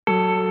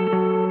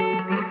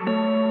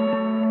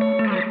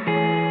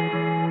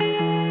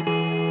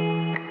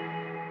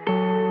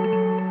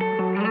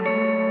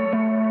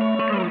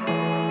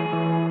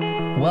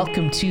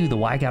Welcome to the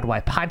Why God Why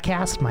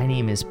podcast. My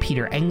name is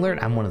Peter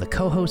Englert. I'm one of the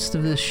co-hosts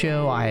of this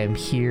show. I am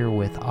here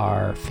with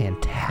our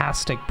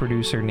fantastic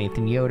producer,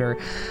 Nathan Yoder.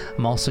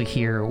 I'm also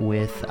here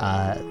with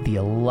the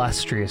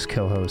illustrious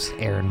co-host,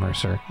 Aaron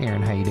Mercer.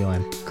 Aaron, how you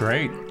doing?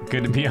 Great.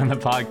 Good to be on the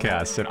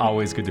podcast, and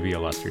always good to be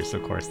illustrious,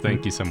 of course.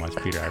 Thank you so much,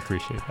 Peter. I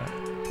appreciate that.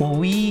 Well,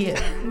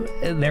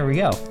 there we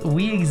go.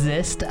 We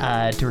exist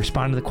to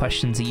respond to the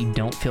questions that you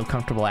don't feel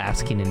comfortable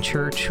asking in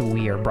church.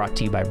 We are brought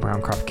to you by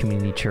Browncroft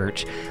Community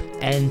Church.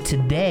 And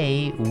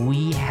today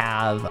we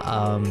have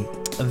a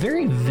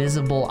very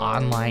visible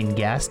online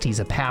guest. He's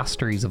a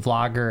pastor. He's a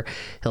vlogger.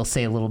 He'll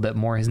say a little bit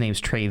more. His name's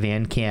Trey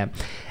Van Camp.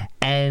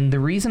 And the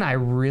reason I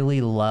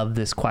really love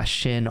this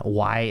question,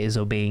 why is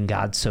obeying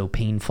God so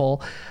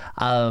painful?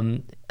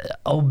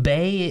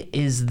 Obey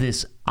is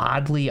this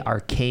oddly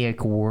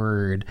archaic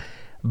word,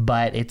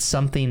 but it's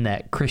something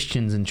that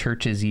Christians and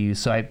churches use.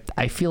 So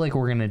I feel like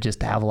we're going to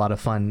just have a lot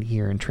of fun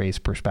here in Trey's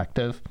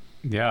perspective.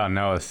 Yeah,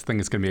 no, I think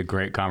it's going to be a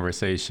great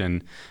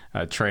conversation.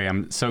 Trey,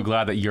 I'm so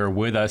glad that you're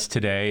with us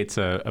today. It's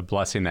a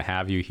blessing to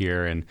have you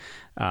here. And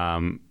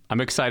I'm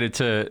excited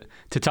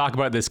to talk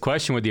about this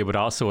question with you, but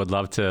also would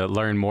love to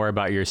learn more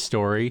about your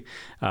story.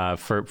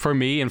 For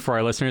me and for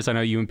our listeners, I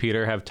know you and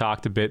Peter have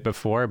talked a bit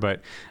before,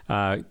 but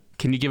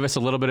can you give us a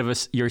little bit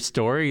of your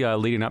story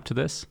leading up to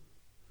this?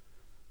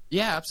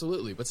 Yeah,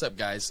 absolutely. What's up,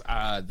 guys?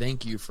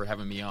 Thank you for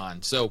having me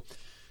on. So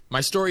my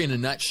story in a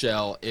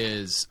nutshell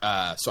is,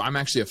 so I'm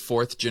actually a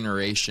fourth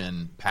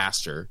generation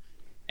pastor.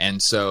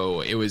 And so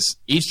it was,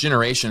 each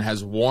generation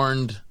has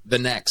warned the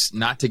next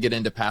not to get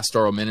into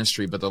pastoral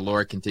ministry, but the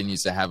Lord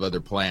continues to have other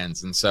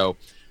plans. And so,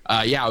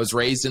 I was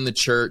raised in the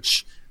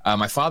church.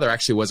 My father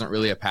actually wasn't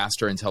really a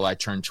pastor until I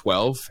turned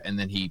 12, and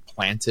then he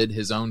planted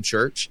his own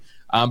church.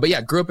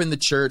 Grew up in the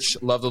church,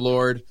 love the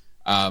Lord.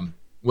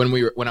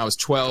 When I was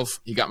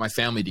 12, he got my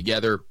family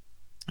together,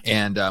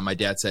 and my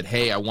dad said,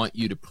 "Hey, I want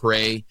you to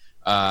pray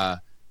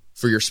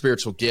for your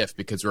spiritual gift,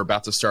 because we're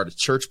about to start a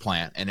church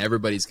plant and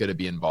everybody's going to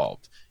be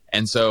involved."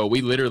 And so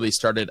we literally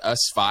started, us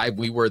five.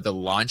 We were the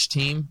launch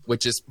team,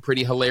 which is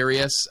pretty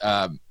hilarious.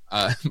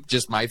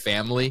 Just my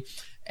family.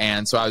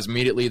 And so I was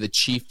immediately the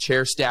chief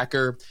chair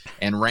stacker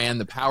and ran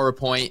the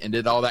PowerPoint and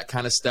did all that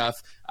kind of stuff.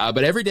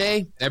 But every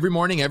day, every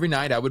morning, every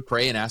night, I would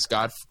pray and ask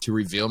God to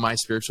reveal my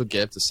spiritual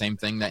gift, the same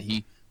thing that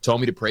he told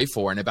me to pray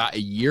for. And about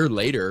a year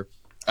later,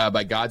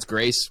 by God's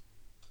grace,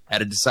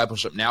 at a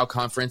Discipleship Now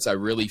conference, I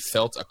really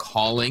felt a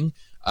calling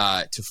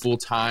to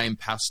full-time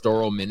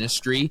pastoral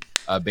ministry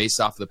based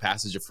off of the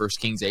passage of 1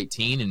 Kings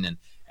 18.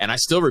 And I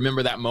still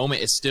remember that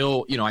moment. It's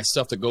still, I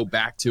still have to go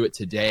back to it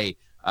today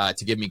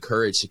to give me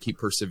courage to keep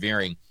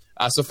persevering.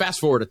 So fast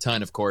forward a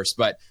ton, of course,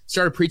 but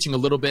started preaching a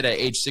little bit at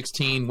age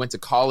 16, went to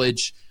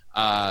college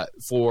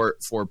for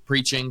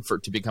preaching,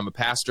 to become a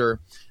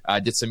pastor.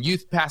 Did some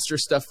youth pastor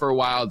stuff for a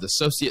while, the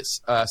associate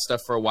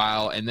stuff for a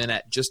while, and then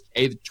at just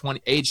age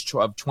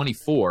of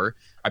 24,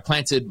 I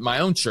planted my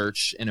own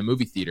church in a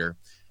movie theater.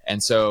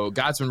 And so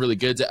God's been really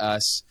good to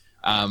us.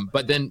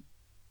 But then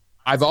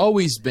I've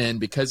always been,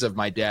 because of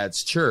my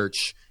dad's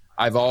church,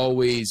 I've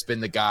always been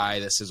the guy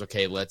that says,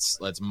 okay, let's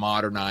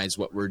modernize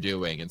what we're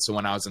doing. And so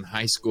when I was in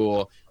high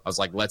school, I was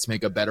like, let's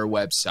make a better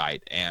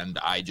website. And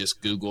I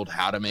just Googled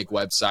how to make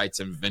websites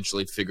and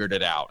eventually figured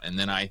it out. And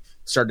then I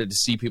started to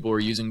see people were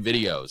using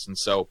videos. And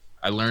so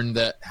I learned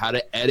how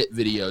to edit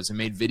videos and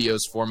made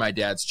videos for my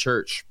dad's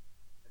church.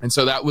 And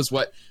so that was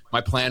what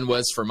my plan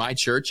was for my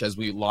church as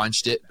we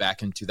launched it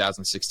back in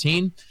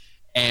 2016.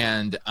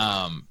 And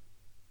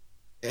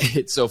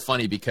it's so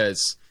funny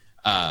because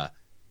I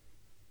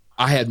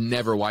had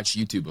never watched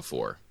YouTube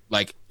before.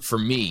 Like, for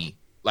me,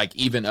 like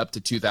even up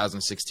to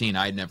 2016,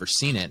 I had never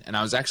seen it. And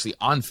I was actually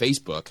on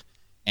Facebook,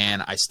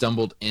 and I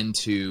stumbled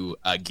into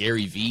a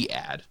Gary Vee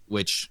ad,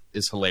 which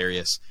is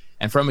hilarious.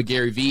 And from a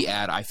Gary Vee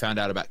ad, I found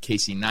out about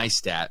Casey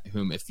Neistat,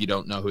 whom, if you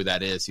don't know who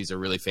that is, he's a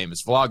really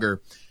famous vlogger.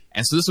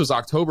 And so this was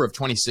October of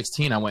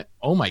 2016. I went,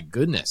 oh my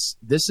goodness,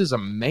 this is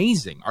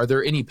amazing. Are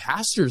there any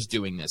pastors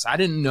doing this? I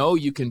didn't know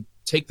you can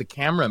take the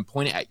camera and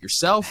point it at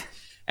yourself.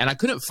 And I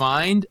couldn't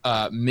find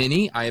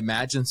many. I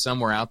imagine some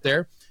were out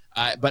there.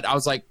 But I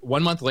was like,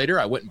 1 month later,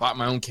 I went and bought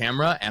my own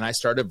camera and I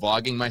started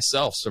vlogging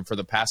myself. So for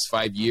the past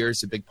 5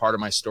 years, a big part of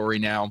my story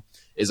now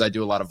is I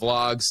do a lot of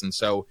vlogs. And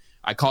so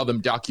I call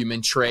them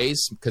documentaries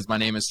because my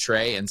name is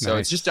Trey. And so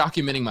It's just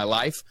documenting my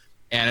life.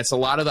 And it's a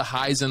lot of the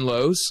highs and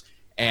lows.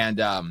 And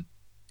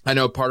I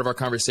know part of our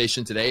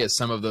conversation today is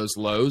some of those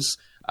lows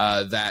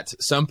that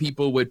some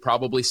people would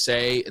probably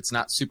say it's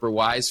not super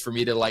wise for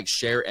me to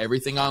share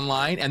everything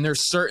online. And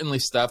there's certainly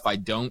stuff I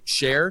don't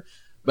share.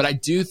 But I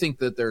do think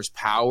that there's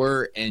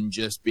power in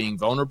just being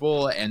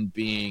vulnerable and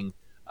being,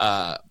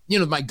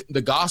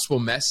 the gospel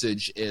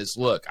message is,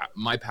 look,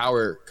 my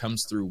power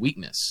comes through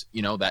weakness,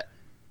 that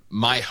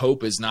my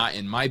hope is not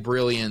in my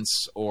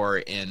brilliance or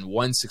in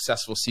one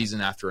successful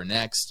season after a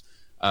next,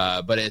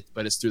 but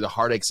it's through the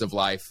heartaches of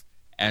life.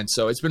 And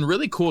so it's been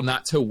really cool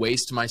not to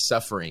waste my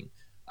suffering,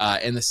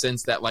 in the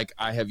sense that like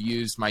I have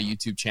used my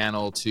YouTube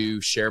channel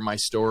to share my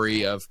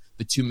story of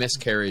the 2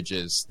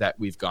 miscarriages that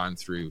we've gone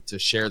through, to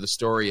share the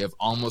story of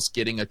almost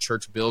getting a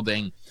church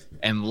building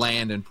and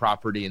land and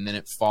property and then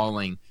it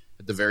falling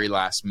at the very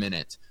last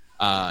minute.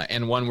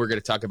 And one we're going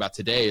to talk about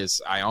today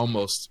is I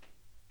almost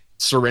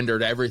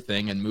surrendered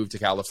everything and moved to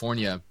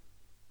California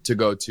to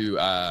go to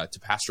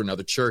pastor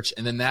another church,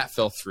 and then that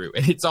fell through.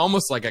 And it's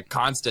almost like a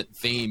constant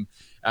theme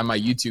on my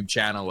YouTube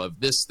channel of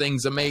this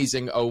thing's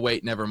amazing. Oh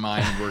wait, never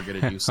mind. We're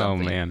going to do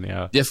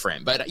something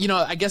different. But you know,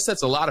 I guess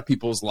that's a lot of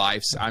people's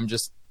lives. I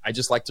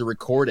just like to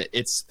record it.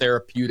 It's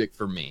therapeutic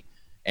for me.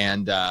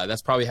 And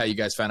that's probably how you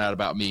guys found out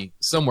about me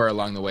somewhere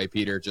along the way,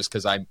 Peter, just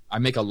because I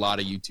make a lot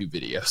of YouTube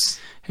videos.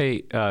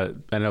 Hey,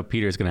 I know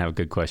Peter's going to have a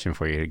good question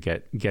for you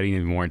to getting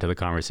even more into the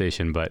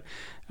conversation. But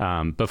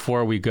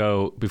before we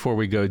go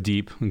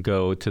deep and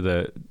go to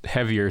the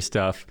heavier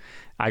stuff,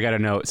 I got to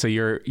know. So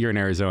you're in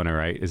Arizona,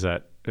 right? Is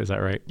that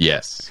right?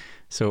 Yes.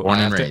 So I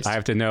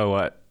have to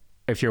know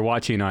if you're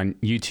watching on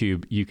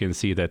YouTube, you can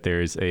see that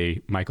there's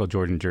a Michael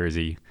Jordan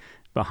jersey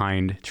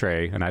behind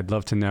Trey, and I'd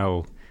love to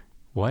know.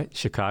 What?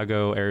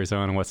 Chicago,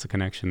 Arizona, what's the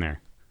connection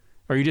there?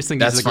 Or you just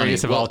think he's the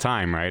greatest of all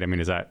time, right? I mean,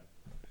 is that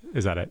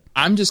it?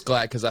 I'm just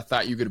glad because I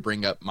thought you were going to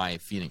bring up my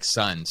Phoenix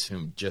Suns,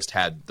 who just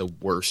had the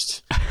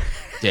worst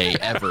day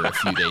ever a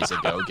few days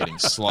ago, getting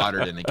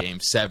slaughtered in a Game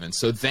 7.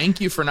 So thank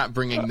you for not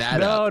bringing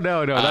that up.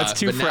 No, that's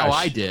too fresh. But now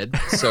I did,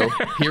 so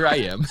here I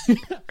am.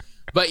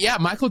 But yeah,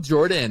 Michael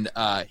Jordan,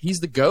 he's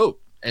the GOAT.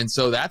 And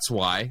so that's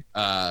why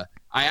I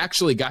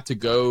actually got to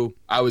go.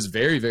 I was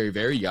very, very,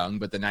 very young,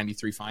 but the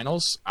 93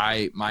 finals,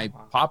 my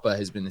papa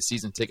has been the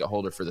season ticket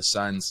holder for the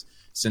Suns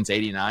since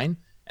 89.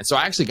 And so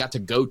I actually got to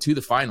go to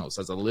the finals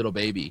as a little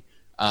baby.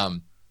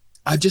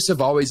 I just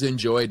have always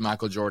enjoyed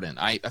Michael Jordan.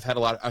 I've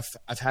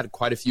had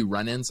quite a few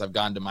run-ins. I've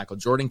gone to Michael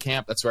Jordan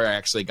camp. That's where I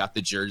actually got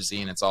the jersey,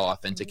 and it's all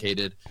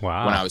authenticated.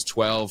 Wow. When I was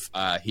 12,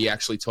 he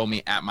actually told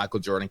me at Michael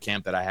Jordan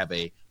camp that I have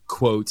a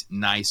quote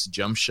nice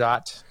jump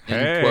shot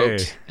end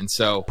quote. And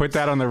so put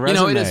that on the resume.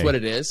 You know, it is what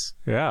it is.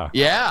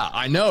 Yeah,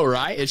 I know,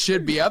 right? It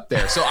should be up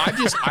there. So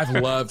I've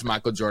loved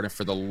Michael Jordan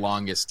for the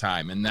longest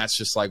time, and that's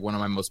just like one of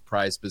my most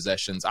prized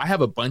possessions. I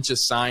have a bunch of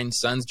signed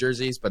Suns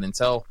jerseys, but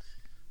until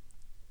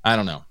I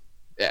don't know,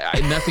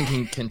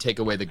 nothing can take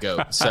away the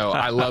GOAT. So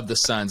I love the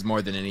Suns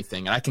more than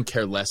anything, and I can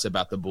care less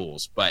about the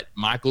Bulls. But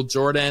Michael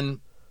Jordan,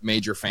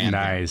 major fan.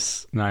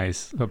 Nice.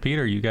 Well,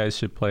 Peter, you guys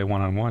should play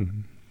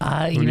one-on-one.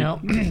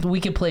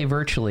 We could play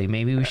virtually.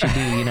 Maybe we should do,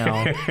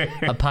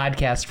 a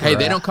podcast for... Hey,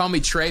 they don't call me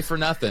Trey for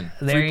nothing.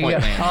 There you go.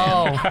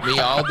 Man. Me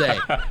all day.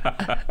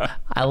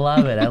 I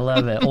love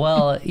it.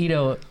 Well,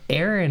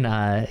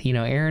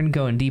 Aaron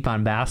going deep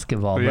on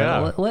basketball.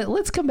 But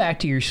let's come back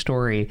to your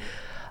story.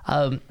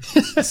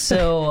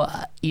 So,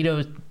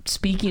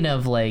 speaking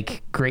of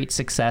like great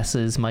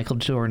successes, Michael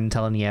Jordan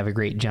telling you have a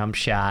great jump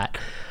shot.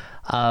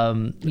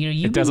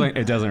 It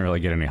doesn't really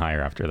get any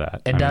higher after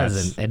that. It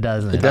doesn't.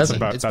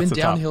 It's been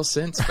downhill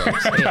since,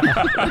 folks.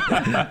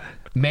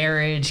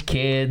 Marriage,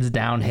 kids,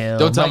 downhill.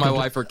 Don't tell my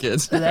wife or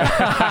kids.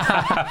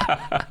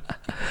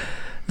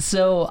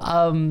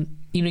 So,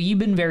 you've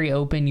been very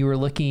open. You were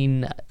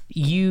looking.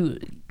 You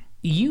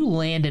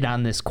landed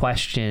on this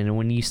question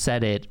when you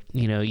said it.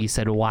 You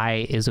said,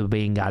 "Why is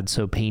obeying God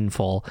so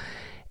painful?"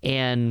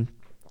 And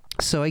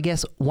so I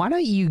guess why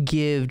don't you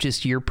give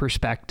just your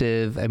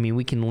perspective? I mean,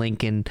 we can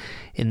link in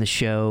the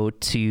show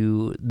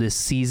to this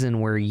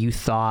season where you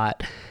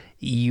thought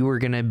you were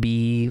going to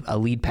be a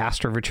lead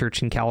pastor of a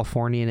church in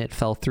California and it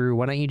fell through.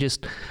 Why don't you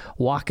just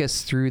walk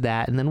us through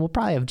that? And then we'll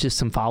probably have just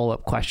some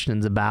follow-up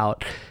questions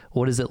about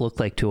what does it look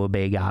like to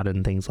obey God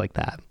and things like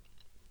that.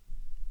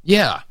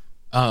 Yeah.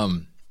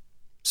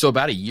 So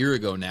about a year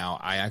ago now,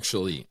 I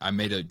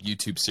made a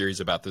YouTube series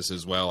about this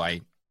as well.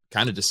 I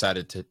kind of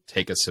decided to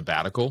take a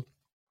sabbatical.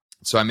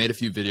 So I made a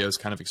few videos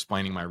kind of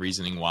explaining my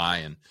reasoning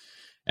why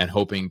and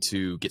hoping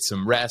to get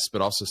some rest, but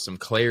also some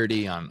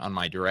clarity on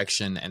my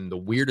direction. And the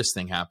weirdest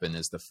thing happened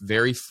is the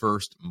very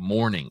first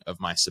morning of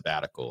my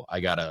sabbatical,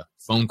 I got a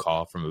phone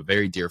call from a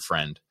very dear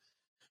friend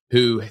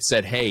who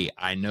said, "Hey,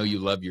 I know you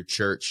love your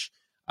church.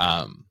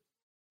 And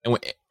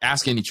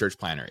ask any church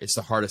planner, it's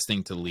the hardest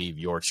thing to leave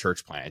your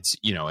church plant. It's,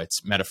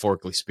 it's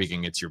metaphorically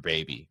speaking, it's your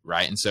baby,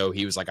 right?" And so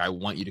he was like, "I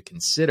want you to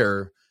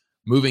consider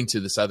moving to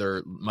this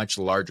other much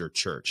larger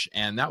church."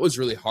 And that was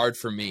really hard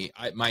for me.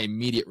 My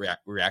immediate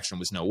reaction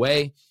was no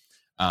way.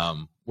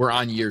 We're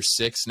on year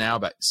 6 now,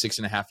 about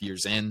 6.5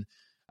 years in.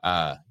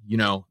 A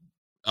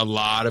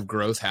lot of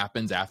growth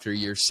happens after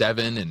year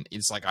 7. And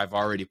it's like, I've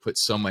already put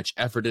so much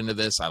effort into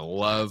this.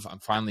 I'm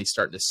finally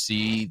starting to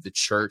see the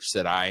church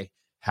that I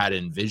had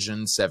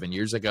envisioned 7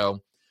 years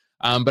ago.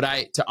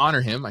 But to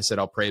honor him, I said,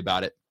 I'll pray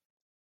about it.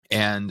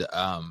 And,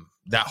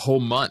 that whole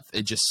month,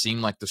 it just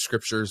seemed like the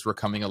scriptures were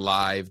coming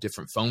alive.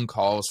 Different phone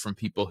calls from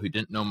people who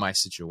didn't know my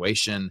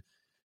situation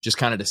just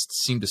kind of just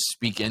seemed to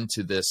speak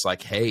into this,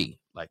 like, hey,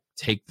 like,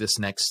 take this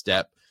next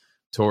step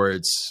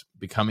towards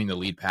becoming the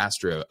lead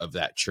pastor of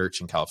that church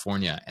in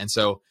California. And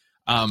so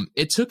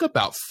It took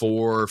about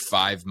 4 or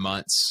 5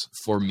 months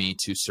for me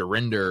to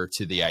surrender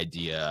to the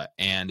idea.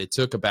 And it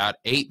took about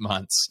 8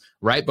 months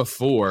right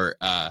before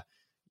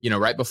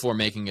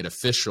making it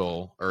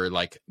official, or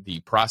like the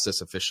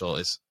process official,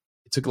 it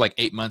took like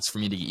 8 months for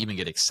me to even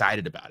get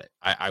excited about it.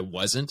 I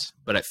wasn't,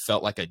 but it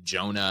felt like a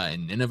Jonah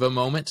and Nineveh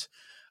moment.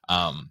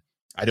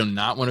 I do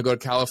not want to go to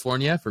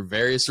California for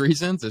various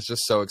reasons. It's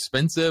just so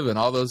expensive and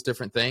all those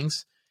different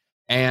things.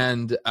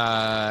 And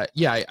I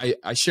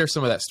share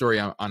some of that story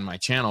on my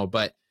channel,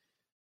 but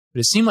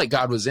it seemed like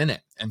God was in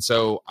it. And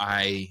so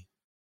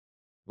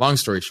long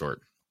story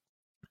short,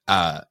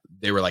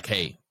 they were like,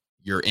 hey,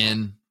 you're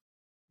in.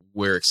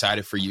 We're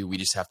excited for you. We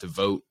just have to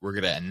vote. We're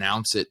going to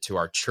announce it to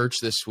our church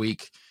this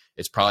week.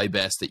 It's probably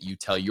best that you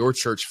tell your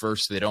church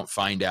first so they don't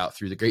find out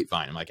through the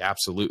grapevine. I'm like,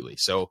 absolutely.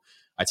 So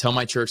I tell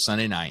my church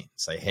Sunday night,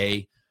 say,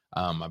 hey,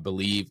 I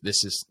believe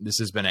this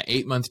has been an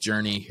 8-month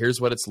journey.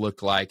 Here's what it's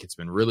looked like. It's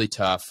been really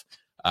tough.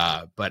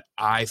 But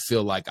I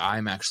feel like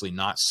I'm actually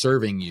not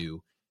serving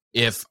you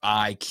if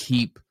I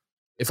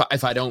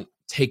don't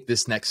take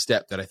this next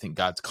step that I think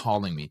God's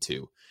calling me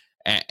to.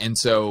 And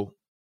so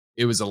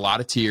it was a lot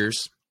of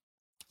tears,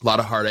 a lot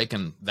of heartache.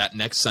 And that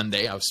next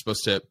Sunday, I was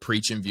supposed to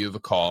preach in view of a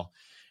call.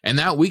 And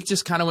that week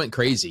just kind of went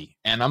crazy.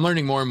 And I'm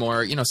learning more and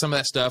more, some of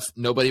that stuff,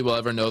 nobody will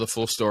ever know the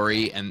full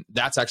story. And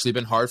that's actually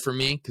been hard for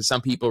me because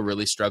some people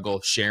really struggle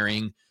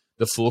sharing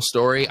the full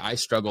story. I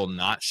struggle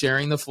not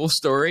sharing the full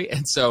story.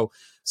 And so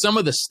some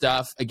of the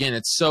stuff, again,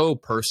 it's so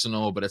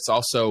personal, but it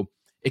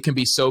can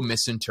be so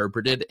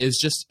misinterpreted.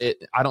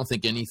 I don't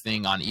think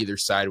anything on either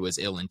side was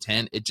ill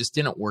intent. It just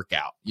didn't work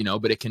out,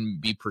 but it can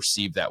be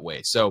perceived that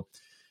way. So,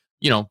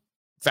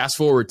 fast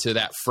forward to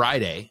that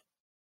Friday,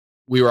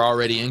 we were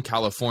already in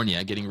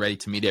California getting ready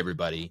to meet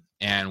everybody.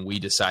 And we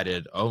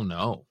decided, oh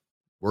no,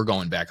 we're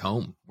going back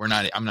home. I'm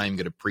not even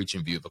going to preach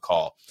in view of a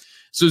call.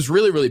 So it was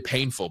really, really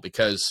painful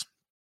because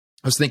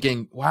I was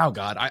thinking, wow,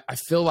 God, I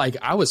feel like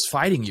I was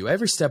fighting you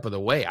every step of the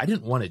way. I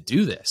didn't want to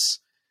do this.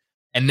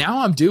 And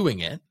now I'm doing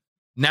it.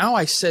 Now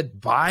I said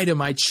bye to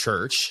my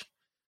church.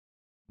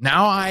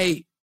 Now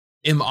I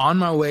am on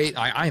my way.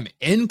 I'm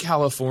in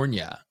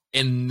California.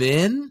 And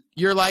then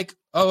you're like,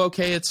 oh,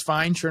 okay, it's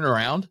fine. Turn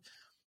around.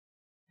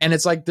 And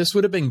it's like, this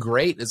would have been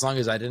great as long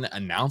as I didn't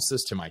announce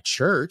this to my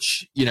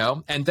church,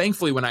 And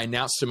thankfully, when I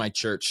announced to my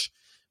church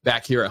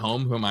back here at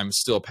home, whom I'm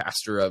still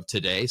pastor of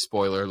today,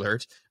 spoiler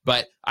alert,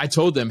 but I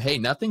told them, hey,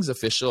 nothing's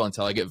official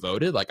until I get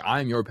voted. Like,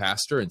 I'm your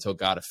pastor until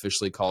God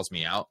officially calls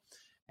me out.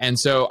 And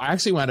so I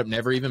actually wound up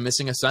never even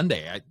missing a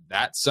Sunday.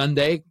 That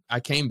Sunday, I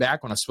came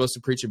back when I was supposed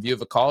to preach in view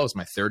of a call. It was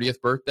my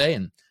 30th birthday,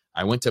 and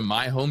I went to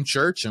my home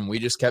church, and we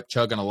just kept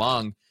chugging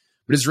along.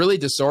 But it's really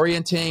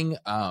disorienting.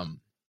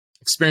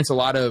 Experienced a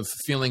lot of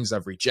feelings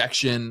of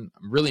rejection,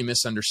 really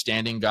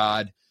misunderstanding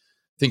God,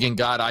 thinking,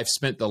 God, I've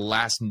spent the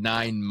last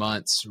 9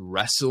 months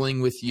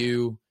wrestling with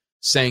you,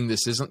 saying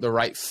this isn't the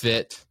right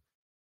fit.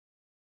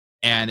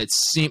 And it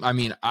seemed,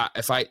 I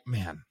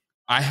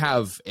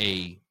have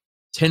a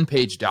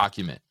 10-page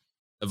document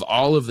of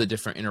all of the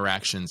different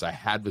interactions I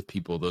had with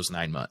people those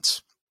 9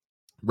 months.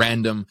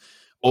 Random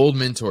old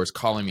mentors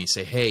calling me,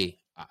 say, hey,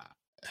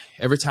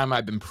 every time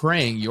I've been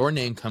praying, your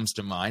name comes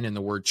to mind, and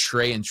the word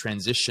Trey and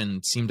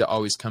transition seem to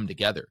always come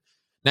together.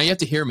 Now, you have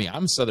to hear me.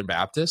 I'm Southern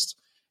Baptist,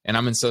 and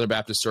I'm in Southern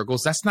Baptist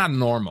circles. That's not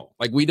normal.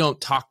 Like, we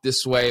don't talk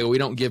this way. We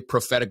don't give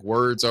prophetic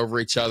words over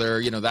each other.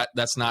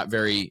 That's not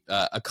very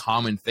a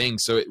common thing.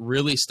 So it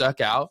really stuck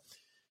out.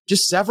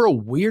 Just several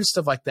weird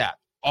stuff like that,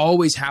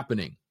 always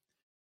happening.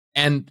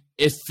 And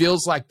it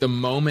feels like the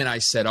moment I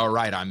said, all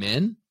right, I'm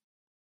in,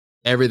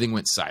 everything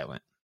went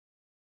silent.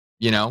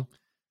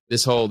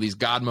 These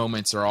God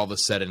moments are all of a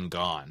sudden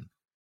gone.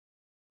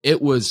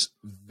 It was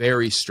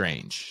very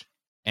strange.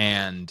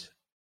 And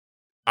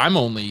I'm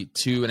only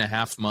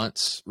 2.5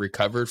 months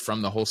recovered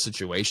from the whole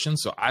situation.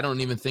 So I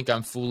don't even think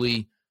I'm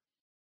fully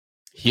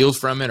healed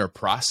from it or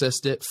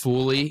processed it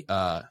fully.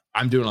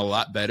 I'm doing a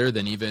lot better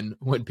than even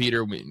when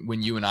Peter,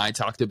 when you and I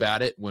talked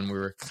about it, when we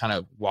were kind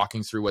of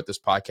walking through what this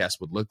podcast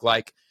would look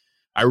like.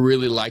 I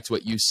really liked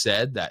what you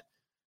said, that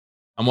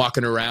I'm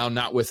walking around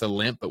not with a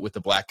limp, but with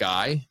a black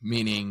eye,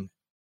 meaning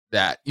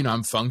that,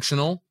 I'm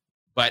functional,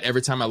 but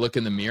every time I look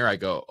in the mirror, I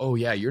go, oh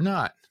yeah, you're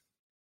not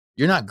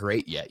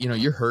great yet.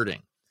 You're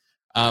hurting.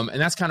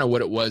 And that's kind of what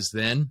it was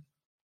then.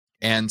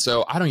 And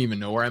so I don't even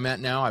know where I'm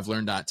at now. I've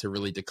learned not to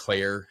really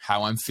declare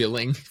how I'm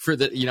feeling for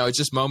it's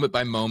just moment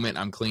by moment.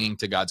 I'm clinging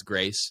to God's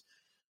grace,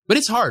 but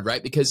it's hard,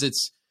 right? Because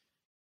it's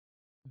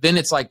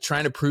like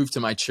trying to prove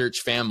to my church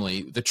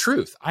family the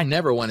truth. I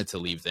never wanted to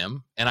leave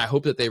them, and I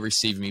hope that they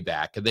receive me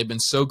back. And they've been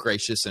so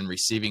gracious in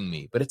receiving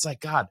me, but it's like,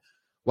 God,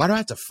 why do I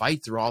have to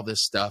fight through all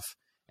this stuff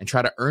and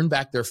try to earn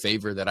back their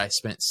favor that I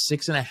spent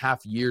 6.5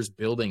 years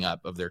building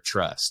up of their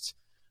trust,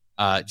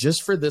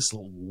 just for this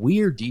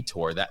weird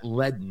detour that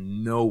led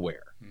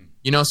nowhere?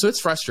 So it's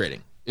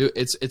frustrating.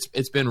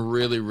 It's been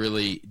really,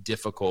 really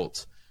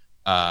difficult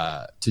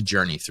to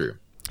journey through.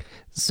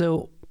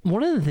 So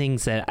one of the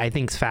things that I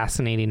think is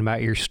fascinating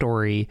about your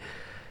story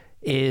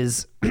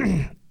is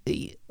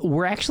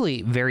we're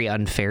actually very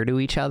unfair to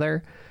each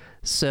other.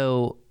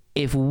 So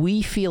if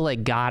we feel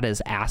like God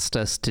has asked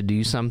us to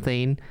do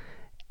something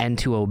and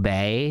to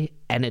obey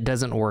and it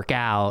doesn't work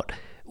out,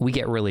 we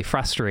get really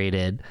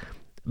frustrated.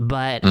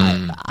 But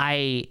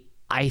I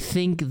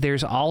think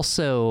there's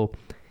also,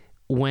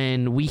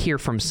 when we hear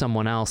from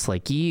someone else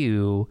like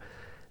you,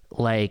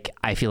 like,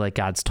 I feel like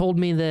God's told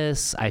me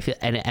this,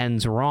 and it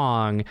ends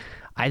wrong.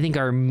 I think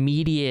our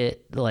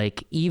immediate,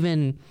 like,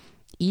 even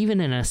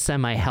in a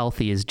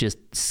semi-healthy, is just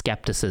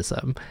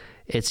skepticism.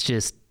 It's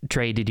just,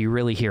 Trey, did you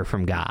really hear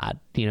from God?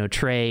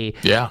 Trey,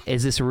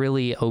 is this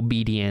really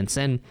obedience?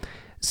 And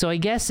so I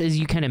guess as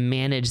you kind of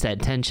manage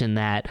that tension,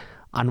 that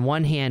on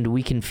one hand,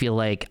 we can feel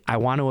like, I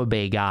want to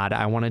obey God,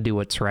 I want to do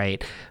what's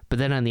right. But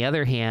then on the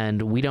other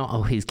hand, we don't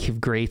always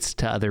give grace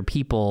to other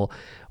people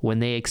when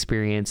they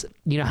experience,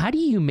 how do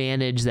you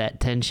manage that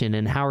tension,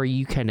 and how are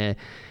you kind of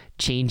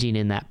changing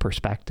in that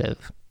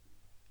perspective?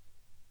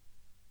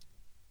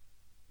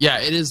 Yeah,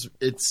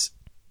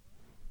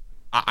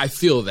 I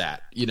feel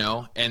that,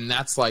 and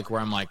that's like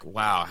where I'm like,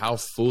 wow, how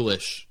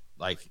foolish,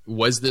 like,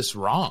 was this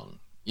wrong?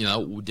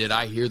 Did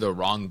I hear the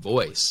wrong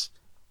voice?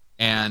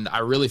 And I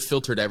really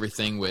filtered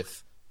everything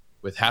with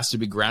has to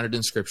be grounded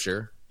in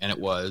Scripture, and it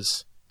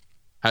was,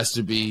 has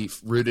to be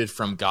rooted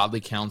from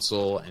godly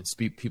counsel and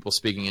people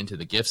speaking into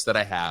the gifts that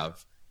I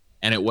have.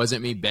 And it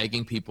wasn't me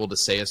begging people to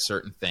say a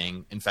certain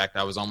thing. In fact,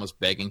 I was almost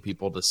begging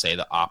people to say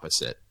the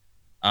opposite.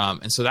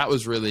 And so that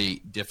was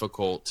really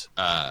difficult,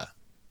 for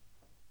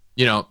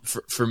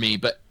me.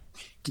 But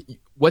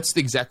what's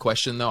the exact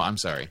question, though? I'm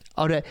sorry.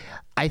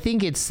 I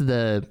think it's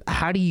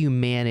how do you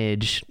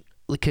manage,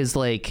 because,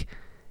 like,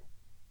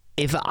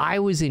 if I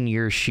was in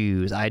your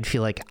shoes, I'd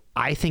feel like,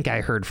 I think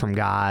I heard from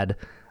God.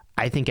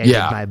 I think I did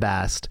my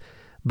best.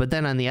 But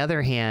then on the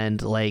other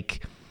hand,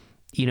 like,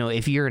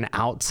 if you're an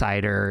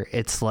outsider,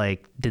 it's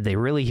like, did they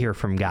really hear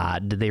from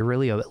God? Did they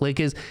really, like,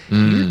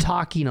 you're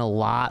talking a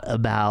lot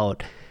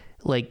about,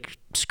 like,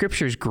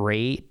 Scripture's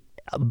great,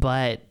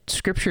 but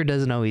Scripture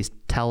doesn't always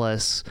tell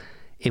us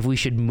if we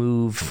should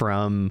move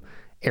from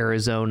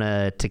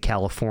Arizona to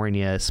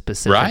California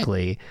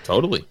specifically. Right.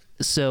 Totally.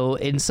 So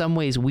in some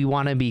ways, we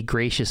want to be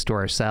gracious to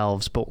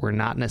ourselves, but we're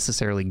not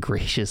necessarily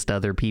gracious to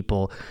other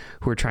people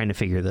who are trying to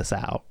figure this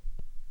out.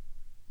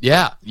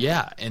 Yeah.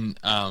 And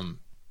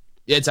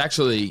that's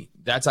actually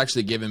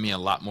given me a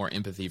lot more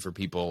empathy for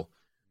people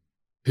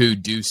who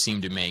do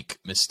seem to make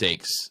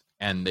mistakes,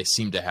 and they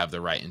seem to have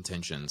the right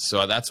intentions.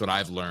 So that's what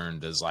I've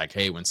learned is, like,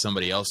 hey, when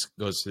somebody else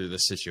goes through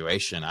this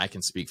situation, I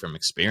can speak from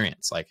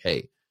experience. Like,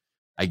 hey,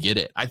 I get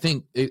it. I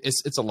think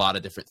it's a lot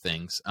of different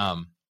things.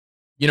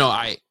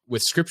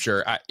 With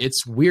Scripture,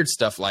 it's weird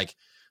stuff. Like,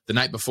 the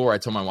night before, I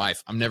told my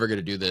wife, I'm never going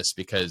to do this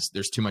because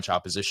there's too much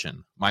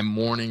opposition. My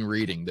morning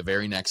reading the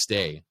very next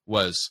day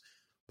was,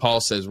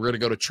 Paul says, we're going to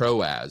go to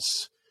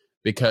Troas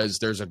because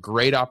there's a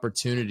great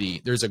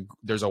opportunity. There's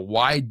a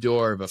wide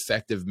door of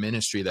effective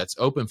ministry that's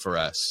open for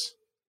us,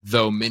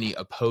 though many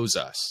oppose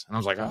us. And I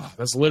was like, oh,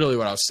 that's literally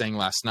what I was saying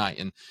last night.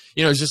 And,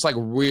 it's just like,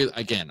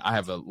 again, I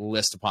have a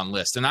list upon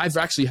list, and I've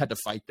actually had to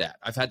fight that.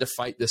 I've had to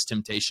fight this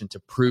temptation to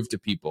prove to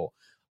people,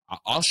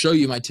 I'll show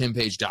you my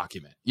 10-page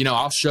document.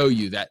 I'll show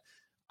you that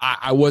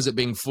I wasn't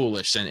being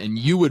foolish, and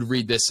you would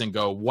read this and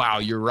go, wow,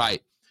 you're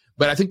right.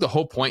 But I think the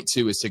whole point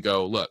too is to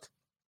go, look,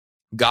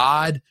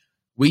 God,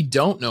 we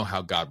don't know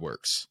how God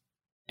works.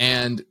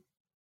 And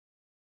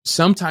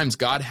sometimes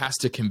God has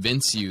to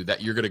convince you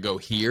that you're going to go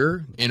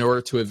here in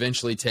order to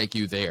eventually take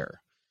you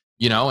there,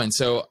 And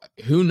so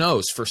who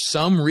knows, for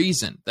some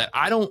reason that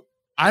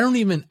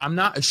I'm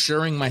not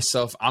assuring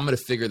myself I'm going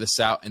to figure this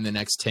out in the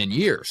next 10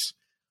 years.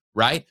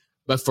 Right.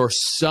 But for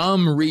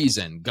some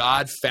reason,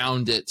 God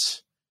found it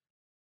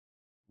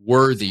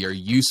worthy or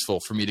useful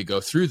for me to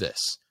go through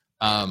this.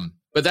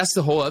 But that's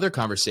the whole other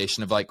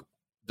conversation of, like,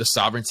 the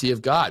sovereignty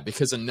of God,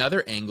 because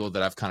another angle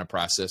that I've kind of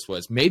processed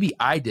was, maybe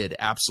I did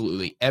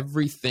absolutely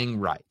everything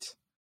right,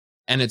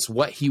 and it's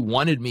what he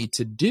wanted me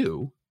to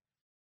do.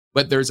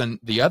 But there's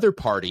the other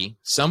party,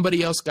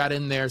 somebody else got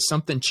in there,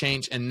 something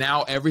changed, and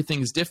now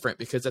everything's different,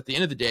 because at the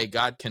end of the day,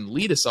 God can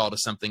lead us all to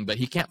something, but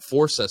he can't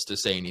force us to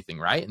say anything,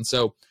 right? And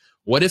so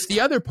what if the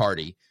other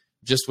party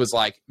just was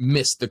like,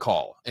 missed the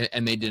call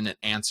and they didn't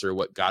answer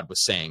what God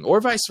was saying,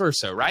 or vice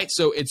versa, right?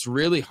 So it's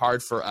really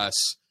hard for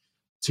us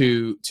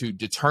to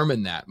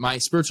determine that. My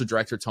spiritual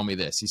director told me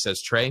this. He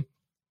says, Trey,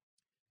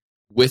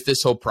 with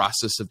this whole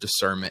process of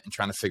discernment and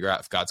trying to figure out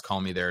if God's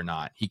calling me there or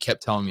not, he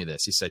kept telling me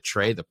this. He said,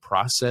 Trey, the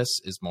process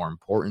is more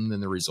important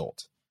than the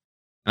result.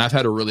 And I've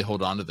had to really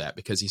hold on to that,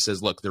 because he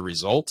says, look, the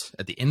result,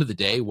 at the end of the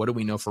day, what do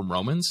we know from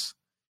Romans?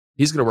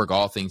 He's going to work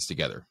all things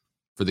together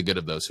for the good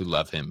of those who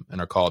love him and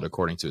are called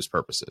according to his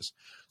purposes.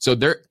 So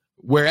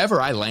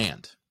wherever I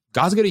land,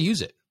 God's going to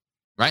use it.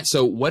 Right.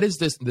 So what is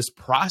this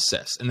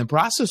process? And the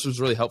process was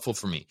really helpful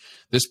for me.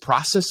 This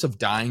process of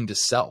dying to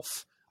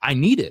self. I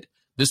needed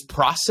this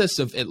process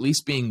of at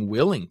least being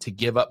willing to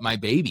give up my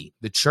baby,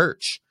 the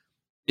church,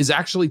 is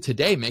actually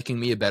today making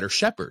me a better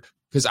shepherd,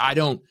 because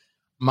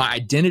my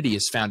identity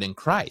is found in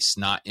Christ,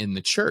 not in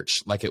the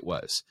church like it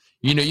was.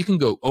 You can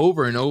go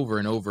over and over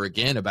and over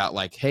again about,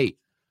 like, hey,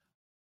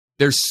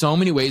 there's so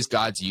many ways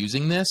God's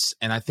using this.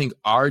 And I think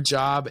our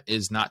job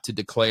is not to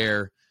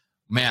declare,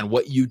 man,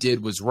 what you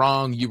did was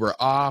wrong, you were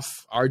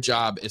off. Our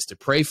job is to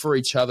pray for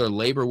each other,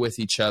 labor with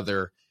each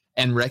other,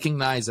 and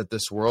recognize that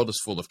this world is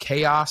full of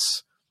chaos.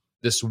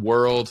 This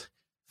world,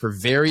 for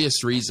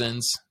various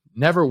reasons,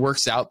 never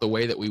works out the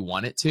way that we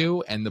want it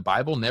to. And the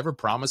Bible never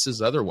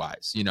promises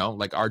otherwise.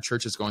 Like our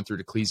church is going through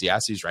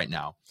Ecclesiastes right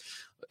now.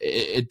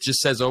 It just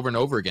says over and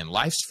over again,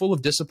 life's full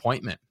of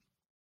disappointment.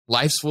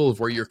 Life's full of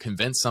where you're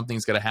convinced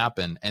something's going to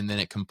happen and then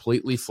it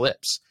completely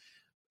flips.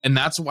 And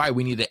that's why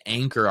we need to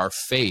anchor our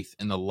faith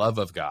in the love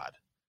of God,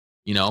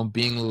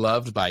 being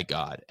loved by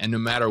God. And no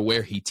matter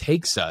where he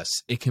takes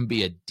us, it can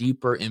be a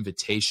deeper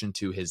invitation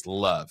to his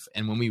love.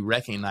 And when we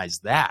recognize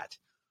that,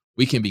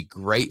 we can be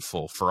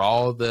grateful for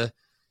all the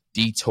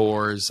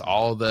detours,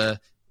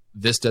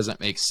 this doesn't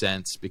make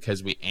sense,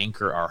 because we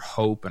anchor our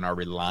hope and our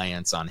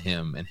reliance on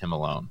him and him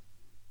alone.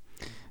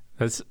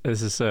 This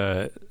is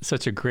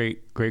such a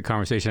great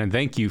conversation, and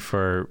thank you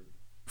for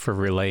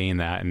relaying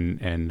that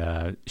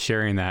and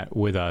sharing that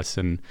with us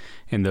and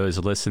those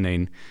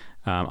listening.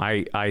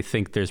 I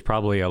think there's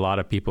probably a lot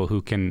of people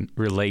who can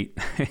relate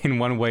in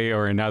one way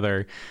or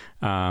another.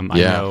 I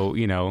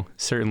know,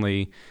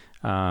 certainly,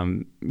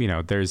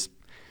 there's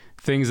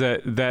things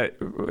that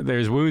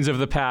there's wounds of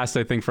the past,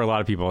 I think, for a lot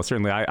of people.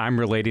 Certainly I'm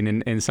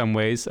relating in some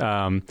ways.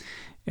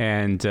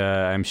 And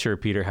I'm sure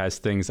Peter has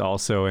things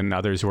also, and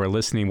others who are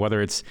listening,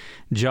 whether it's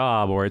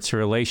job or it's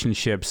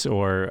relationships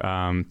or,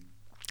 at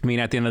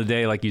the end of the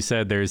day, like you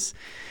said, there's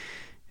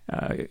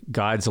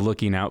God's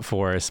looking out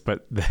for us,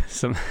 but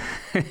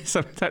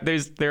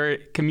sometimes their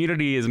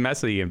community is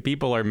messy and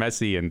people are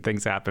messy and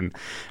things happen.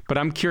 But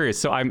I'm curious.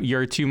 So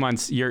you're 2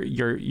 months, you're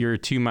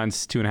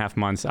 2.5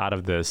 months out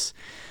of this.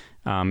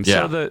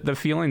 So the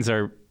feelings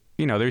are,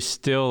 there's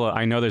still,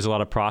 I know there's a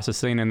lot of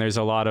processing and there's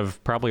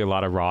probably a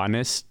lot of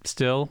rawness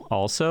still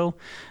also.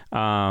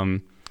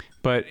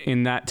 But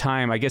in that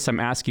time, I guess I'm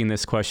asking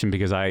this question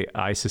because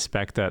I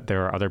suspect that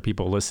there are other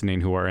people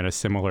listening who are in a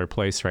similar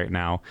place right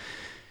now.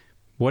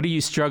 What are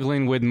you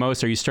struggling with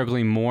most? Are you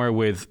struggling more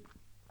with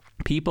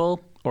people,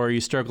 or are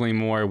you struggling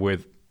more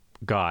with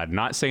God?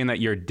 Not saying that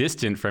you're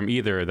distant from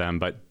either of them,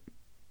 but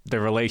the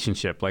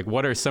relationship. Like,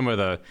 what are some of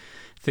the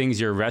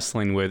things you're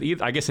wrestling with?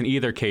 I guess in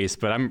either case,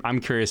 but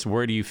I'm curious,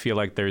 where do you feel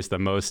like there's the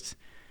most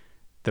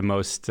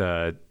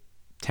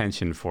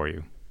tension for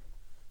you?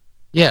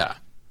 Yeah.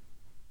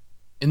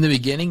 In the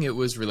beginning, it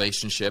was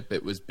relationship.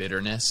 It was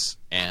bitterness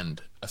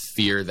and a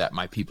fear that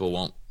my people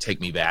won't take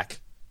me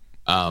back.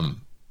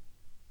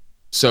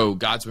 So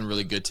God's been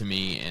really good to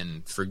me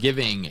in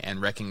forgiving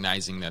and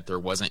recognizing that there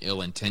wasn't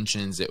ill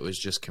intentions. It was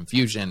just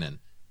confusion, and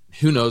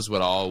who knows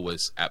what all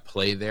was at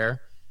play there.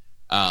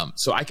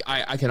 So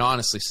I can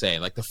honestly say,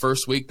 like, the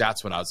first week,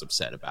 that's what I was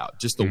upset about.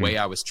 Just the way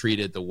I was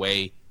treated, the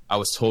way I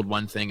was told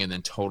one thing and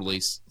then totally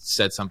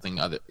said something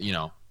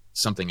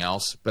something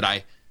else. But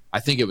I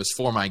think it was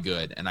for my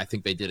good, and I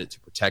think they did it to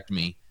protect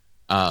me.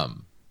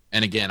 And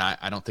again,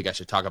 I don't think I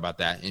should talk about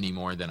that any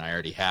more than I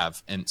already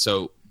have. And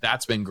so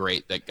that's been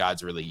great that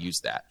God's really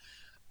used that.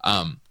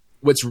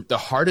 What's the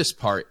hardest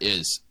part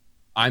is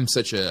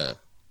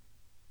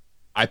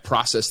I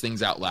process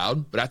things out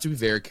loud, but I have to be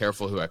very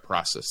careful who I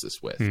process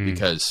this with,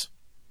 because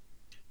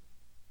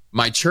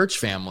my church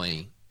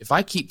family, if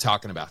I keep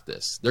talking about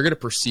this, they're going to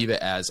perceive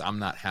it as I'm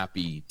not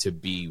happy to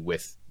be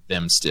with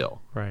them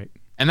still. Right.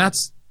 And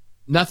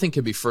nothing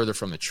could be further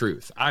from the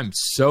truth. I'm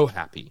so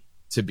happy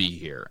to be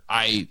here.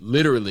 I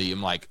literally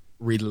am like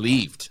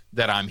relieved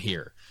that I'm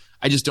here.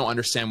 I just don't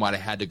understand why I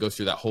had to go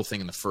through that whole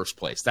thing in the first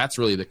place. That's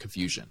really the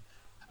confusion.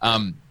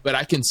 But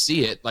I can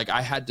see it. Like,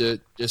 I had to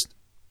just,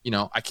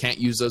 I can't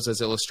use those as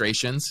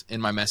illustrations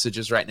in my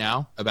messages right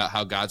now about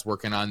how God's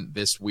working on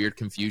this weird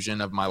confusion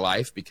of my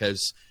life,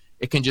 because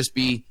it can just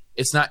be,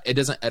 it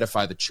doesn't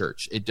edify the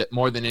church.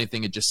 More than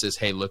anything, it just says,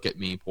 hey, look at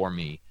me, poor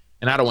me.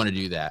 And I don't want to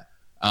do that.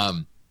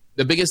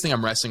 The biggest thing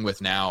I'm wrestling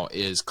with now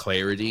is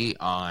clarity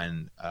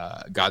on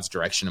God's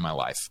direction in my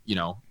life,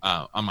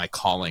 on my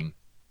calling.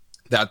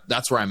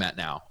 That's where I'm at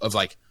now, of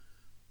like,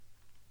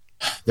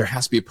 there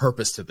has to be a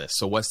purpose to this.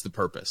 So what's the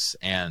purpose?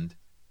 And,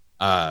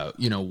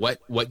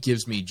 what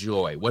gives me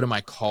joy? What am I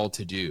called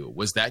to do?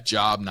 Was that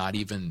job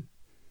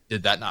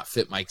did that not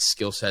fit my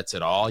skill sets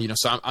at all?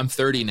 So I'm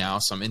 30 now,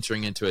 so I'm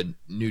entering into a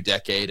new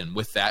decade. And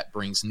with that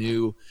brings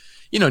new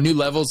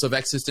levels of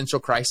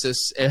existential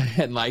crisis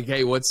and like,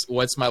 hey,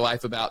 what's my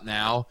life about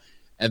now?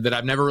 And that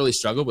I've never really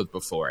struggled with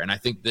before. And I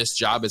think this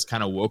job has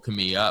kind of woken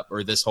me up,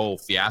 or this whole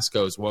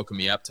fiasco has woken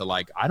me up to,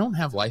 like, I don't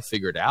have life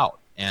figured out,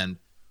 and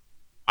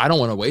I don't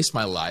want to waste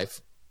my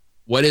life.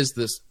 What is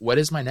this? What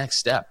is my next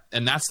step?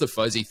 And that's the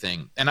fuzzy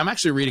thing. And I'm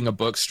actually reading a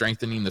book,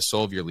 Strengthening the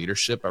Soul of Your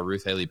Leadership by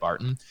Ruth Haley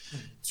Barton.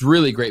 It's a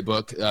really great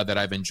book that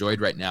I've enjoyed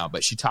right now.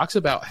 But she talks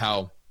about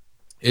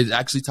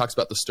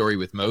the story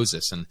with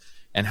Moses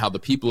and how the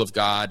people of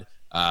God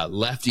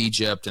left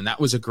Egypt, and that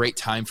was a great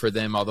time for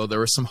them. Although there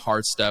was some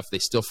hard stuff, they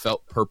still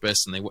felt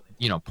purpose, and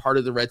they, part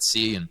of the Red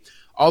Sea and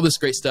all this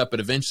great stuff. But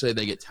eventually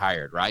they get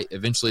tired, right?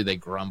 Eventually they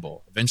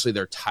grumble. Eventually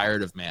they're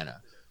tired of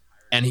manna.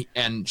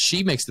 And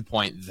she makes the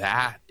point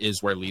that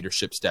is where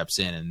leadership steps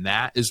in, and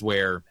that is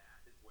where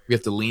we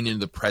have to lean into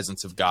the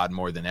presence of God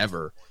more than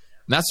ever.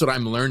 And that's what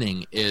I'm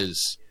learning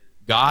is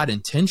God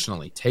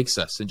intentionally takes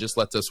us and just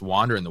lets us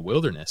wander in the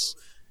wilderness.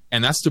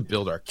 And that's to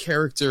build our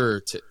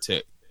character,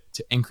 to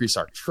increase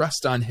our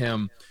trust on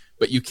him.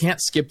 But you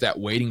can't skip that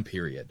waiting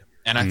period.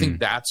 And I think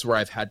that's where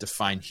I've had to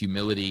find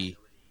humility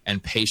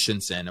and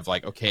patience in of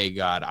like, okay,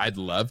 God, I'd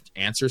love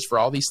answers for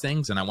all these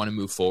things and I want to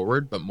move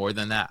forward. But more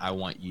than that, I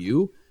want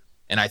you.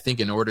 And I think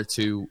in order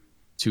to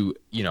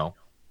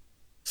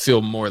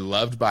feel more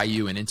loved by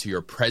you and into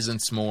your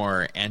presence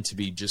more, and to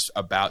be just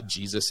about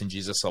Jesus and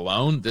Jesus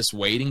alone, this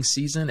waiting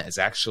season is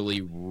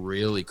actually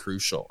really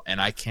crucial.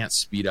 And I can't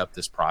speed up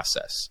this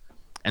process.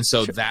 And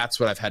so that's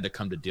what I've had to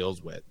come to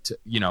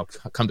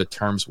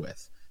terms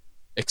with,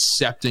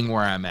 accepting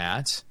where I'm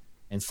at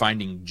and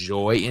finding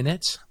joy in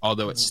it,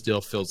 although it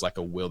still feels like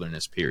a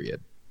wilderness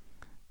period.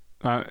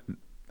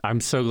 I'm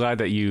so glad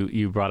that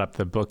you brought up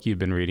the book you've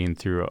been reading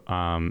through.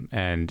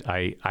 And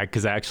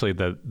because actually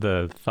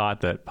the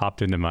thought that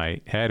popped into my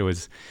head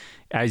was,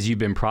 as you've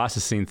been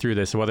processing through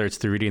this, whether it's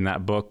through reading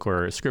that book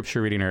or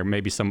scripture reading or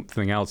maybe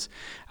something else,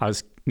 I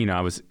was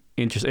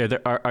interested.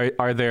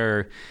 Are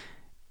there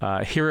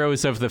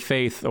heroes of the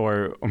faith,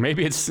 or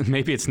maybe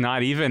it's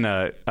not even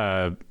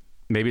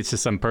maybe it's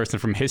just some person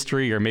from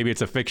history, or maybe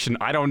it's a fiction,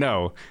 I don't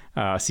know,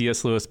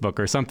 C.S. Lewis book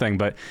or something,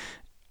 but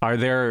Are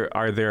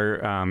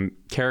there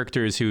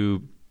characters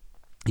who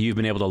you've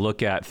been able to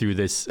look at through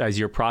this as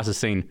you're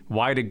processing,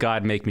 why did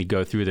God make me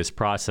go through this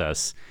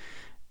process,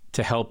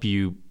 to help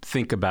you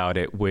think about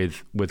it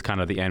with kind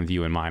of the end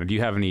view in mind? Do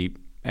you have any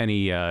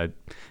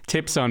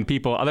tips on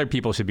other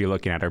people should be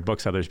looking at, or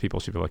books other people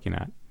should be looking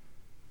at?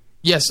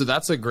 Yeah, so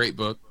that's a great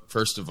book,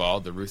 first of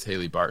all, the Ruth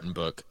Haley Barton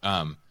book.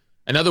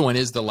 Another one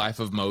is The Life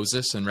of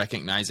Moses, and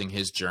recognizing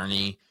his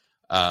journey.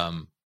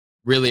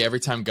 Really, every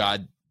time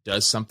God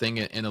does something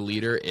in a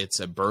leader, it's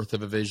a birth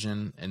of a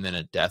vision, and then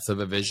a death of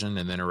a vision,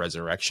 and then a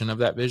resurrection of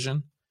that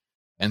vision.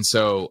 And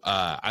so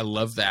I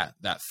love that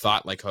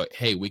thought, like,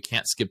 hey, we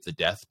can't skip the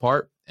death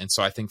part. And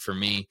so I think for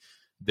me,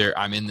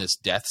 I'm in this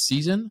death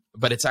season,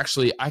 but it's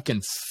actually, I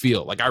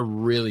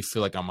really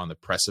feel like I'm on the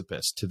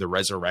precipice to the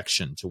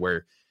resurrection, to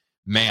where,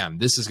 man,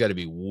 this has got to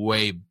be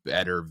way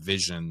better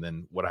vision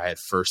than what I had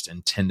first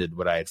intended,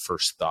 what I had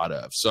first thought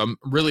of. So I'm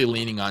really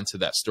leaning onto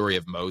that story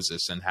of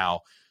Moses and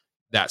how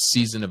that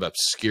season of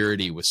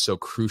obscurity was so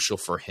crucial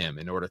for him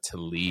in order to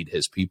lead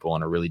his people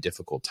in a really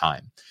difficult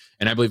time.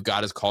 And I believe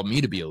God has called me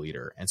to be a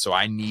leader. And so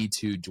I need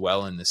to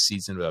dwell in the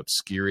season of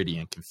obscurity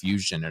and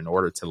confusion in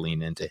order to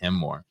lean into him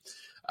more.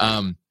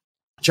 I'm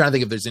trying to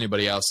think if there's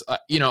anybody else.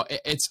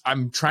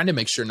 I'm trying to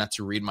make sure not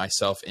to read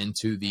myself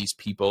into these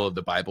people of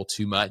the Bible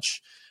too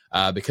much,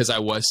 because I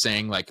was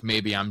saying, like,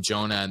 maybe I'm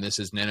Jonah and this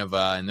is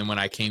Nineveh. And then when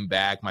I came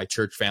back, my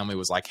church family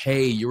was like,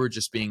 hey, you were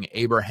just being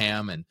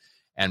Abraham, and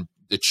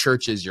the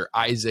church is your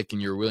Isaac,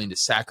 and you're willing to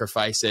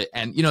sacrifice it.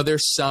 And,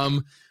 there's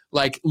some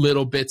like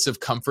little bits of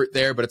comfort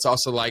there, but it's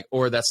also like,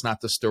 or that's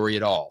not the story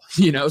at all,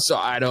 so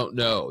I don't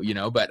know,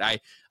 but I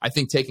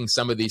think taking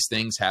some of these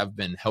things have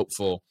been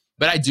helpful.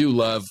 But I do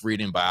love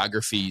reading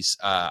biographies.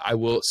 I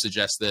will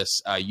suggest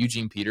this,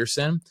 Eugene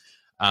Peterson.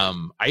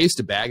 I used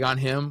to bag on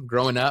him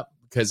growing up,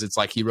 because it's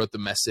like he wrote The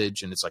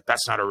Message, and it's like,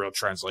 that's not a real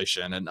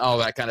translation and all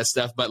that kind of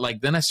stuff. But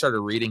like, then I started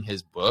reading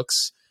his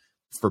books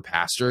for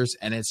pastors,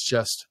 and it's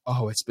just,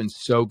 it's been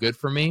so good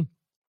for me.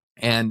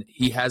 And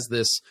he has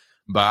this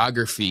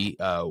biography,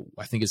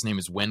 I think his name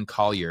is Win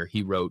Collier.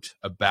 He wrote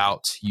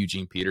about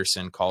Eugene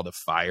Peterson, called A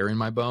Fire in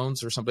My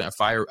Bones, or something,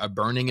 a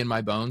burning in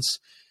my bones.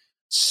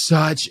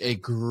 Such a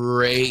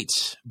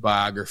great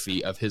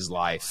biography of his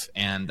life,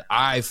 and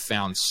I've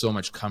found so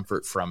much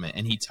comfort from it.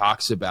 And he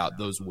talks about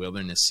those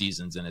wilderness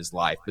seasons in his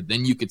life, but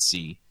then you could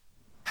see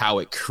how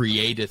it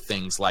created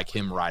things like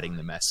him writing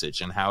The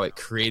Message, and how it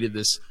created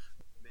this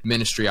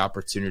ministry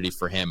opportunity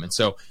for him. And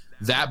so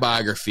that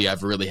biography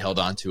I've really held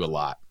on to a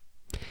lot.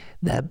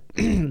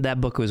 That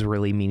book was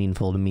really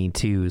meaningful to me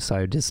too. So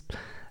I just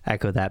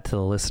echo that to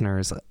the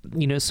listeners.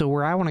 So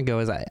where I want to go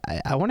is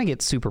I want to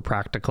get super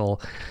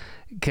practical,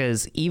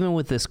 because even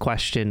with this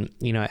question,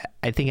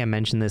 I think I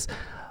mentioned this,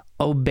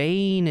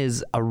 obeying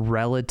is a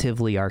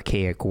relatively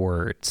archaic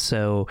word.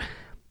 So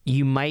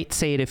you might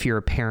say it if you're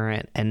a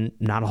parent, and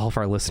not all of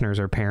our listeners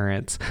are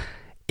parents.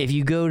 If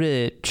you go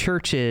to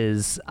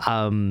churches,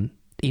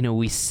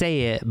 we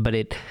say it, but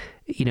it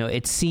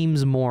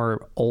seems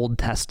more Old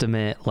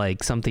Testament,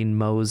 like something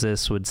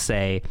Moses would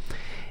say.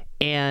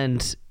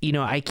 And,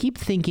 I keep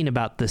thinking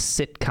about the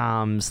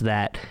sitcoms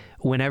that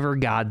whenever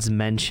God's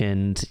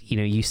mentioned,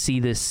 you see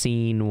this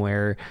scene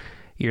where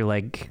you're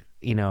like,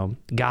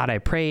 God, I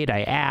prayed,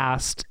 I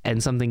asked,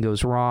 and something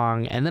goes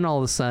wrong. And then all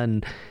of a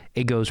sudden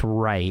it goes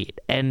right.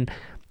 And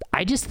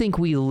I just think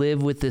we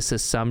live with this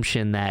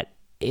assumption that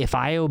if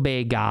I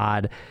obey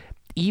God,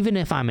 even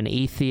if I'm an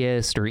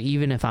atheist, or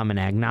even if I'm an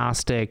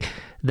agnostic,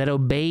 that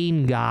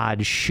obeying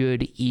God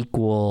should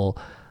equal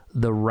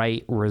the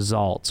right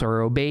results,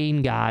 or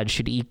obeying God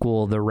should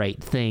equal the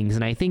right things.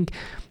 And I think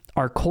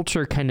our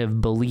culture kind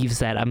of believes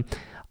that.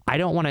 I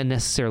don't want to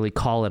necessarily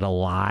call it a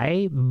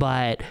lie,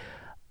 but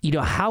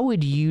how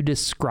would you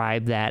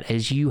describe that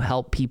as you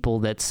help people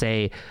that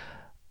say,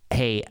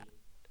 hey,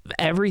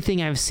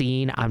 everything I've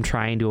seen, I'm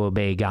trying to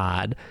obey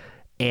God.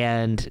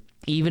 And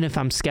even if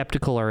I'm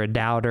skeptical or a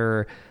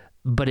doubter,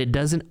 but it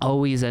doesn't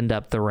always end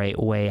up the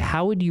right way,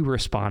 how would you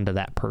respond to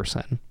that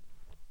person?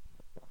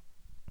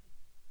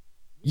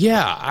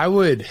 Yeah, I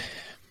would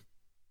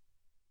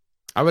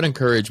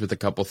encourage with a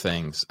couple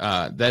things.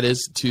 That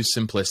is too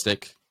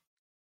simplistic.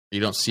 You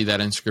don't see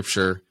that in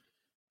Scripture,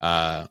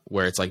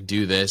 where it's like,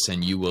 do this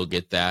and you will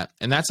get that.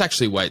 And that's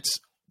actually why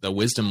the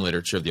wisdom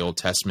literature of the Old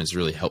Testament is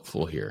really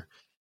helpful here.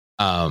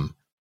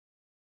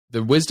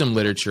 The wisdom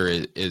literature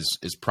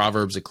is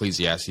Proverbs,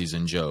 Ecclesiastes,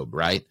 and Job,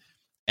 right?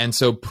 And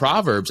so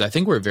Proverbs, I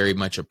think we're very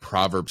much a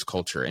Proverbs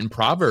culture. And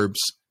Proverbs,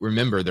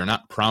 remember, they're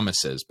not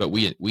promises, but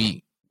we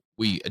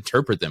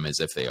interpret them as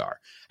if they are.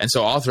 And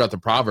so all throughout the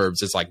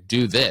Proverbs, it's like,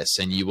 do this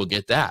and you will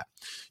get that.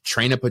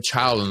 Train up a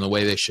child in the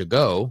way they should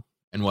go.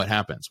 And what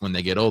happens? When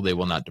they get old, they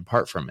will not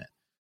depart from it.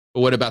 But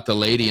what about the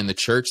lady in the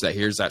church that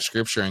hears that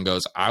scripture and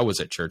goes, I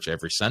was at church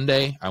every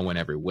Sunday. I went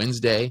every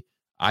Wednesday.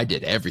 I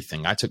did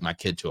everything. I took my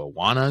kid to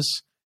Awanas,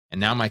 and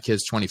now my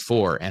kid's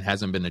 24 and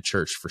hasn't been to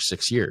church for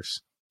 6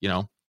 years.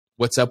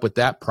 What's up with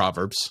that,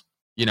 Proverbs?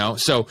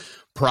 So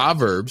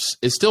Proverbs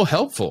is still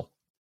helpful.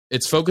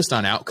 It's focused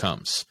on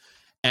outcomes.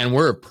 And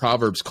we're a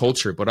Proverbs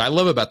culture. But what I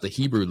love about the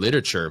Hebrew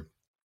literature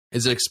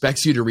is it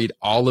expects you to read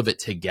all of it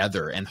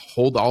together and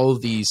hold all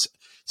of these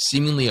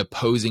seemingly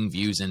opposing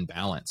views in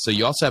balance. So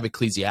you also have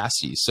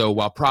Ecclesiastes. So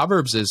while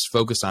Proverbs is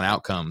focused on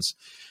outcomes,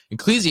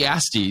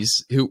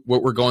 Ecclesiastes,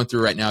 what we're going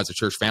through right now as a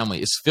church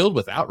family, is filled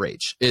with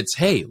outrage. It's,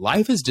 hey,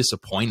 life is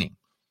disappointing.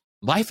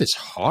 Life is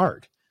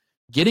hard.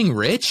 Getting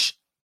rich,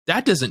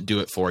 that doesn't do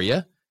it for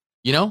you.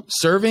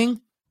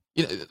 Serving,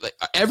 like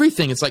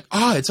everything. It's like,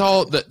 it's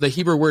all, the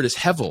Hebrew word is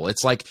hevel.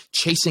 It's like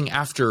chasing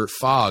after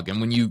fog. And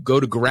when you go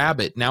to grab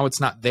it, now it's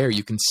not there.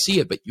 You can see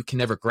it, but you can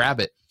never grab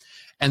it.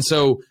 And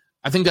so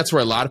I think that's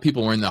where a lot of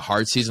people were in the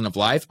hard season of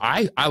life.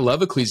 I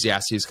love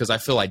Ecclesiastes because I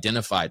feel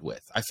identified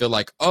with. I feel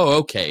like,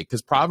 okay,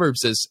 because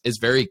Proverbs is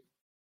very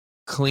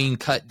clean,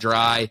 cut,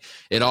 dry.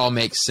 It all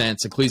makes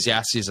sense.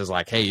 Ecclesiastes is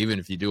like, hey, even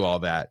if you do all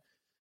that,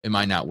 it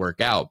might not work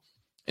out.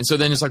 And so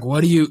then it's like,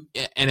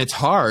 and it's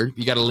hard.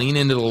 You got to lean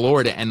into the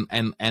Lord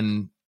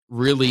and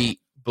really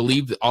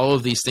believe all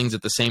of these things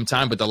at the same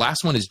time. But the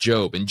last one is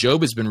Job, and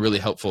Job has been really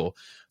helpful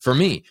for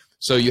me.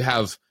 So you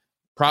have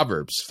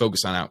Proverbs,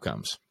 focus on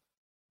outcomes.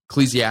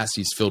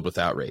 Ecclesiastes, filled with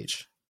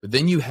outrage. But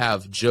then you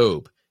have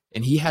Job,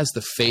 and he has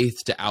the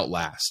faith to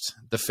outlast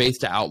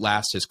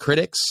his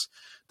critics,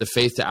 the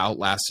faith to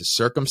outlast his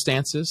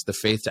circumstances, the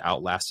faith to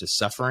outlast his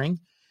suffering.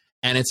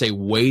 And it's a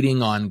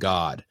waiting on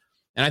God.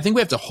 And I think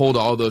we have to hold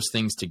all those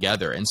things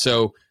together. And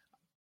so,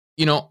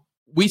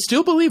 we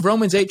still believe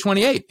Romans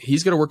 8:28.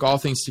 He's going to work all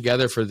things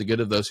together for the good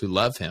of those who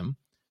love him.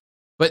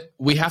 But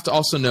we have to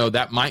also know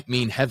that might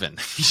mean heaven.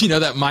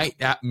 That might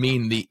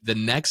mean the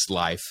next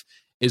life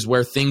is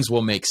where things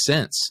will make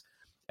sense.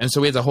 And so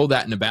we have to hold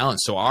that in a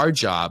balance. So our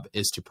job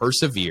is to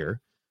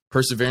persevere.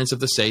 Perseverance of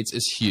the saints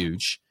is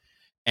huge.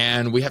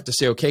 And we have to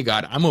say, okay,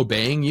 God, I'm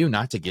obeying you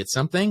not to get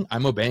something.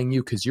 I'm obeying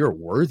you because you're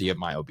worthy of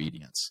my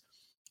obedience.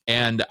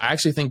 And I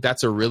actually think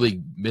that's a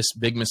really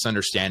big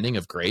misunderstanding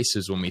of grace,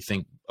 is when we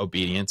think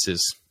obedience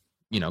is,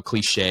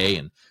 cliche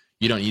and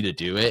you don't need to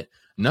do it.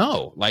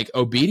 No, like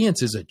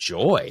obedience is a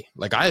joy.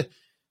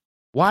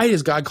 Why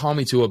does God call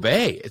me to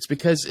obey? It's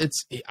because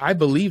I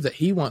believe that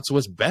he wants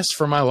what's best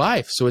for my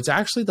life. So it's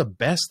actually the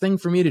best thing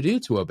for me to do,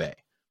 to obey,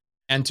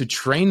 and to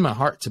train my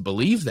heart to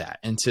believe that,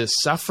 and to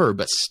suffer,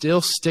 but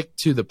still stick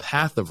to the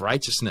path of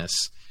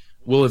righteousness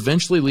will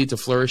eventually lead to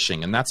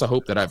flourishing. And that's a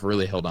hope that I've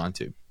really held on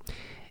to.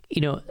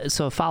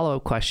 So a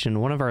follow-up question,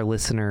 one of our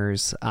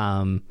listeners,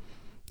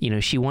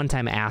 she one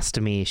time asked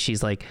me,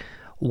 she's like,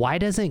 why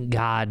doesn't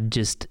God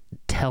just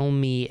tell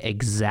me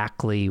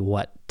exactly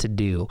what to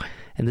do?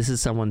 And this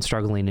is someone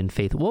struggling in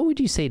faith. What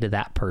would you say to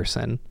that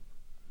person?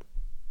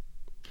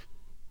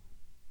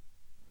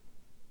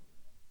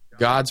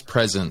 God's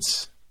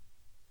presence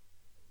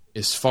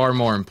is far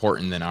more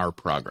important than our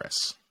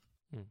progress.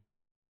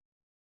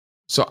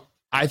 So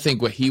I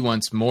think what he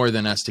wants more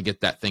than us to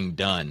get that thing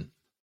done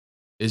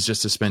is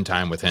just to spend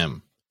time with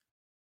him.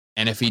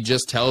 And if he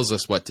just tells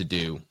us what to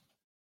do,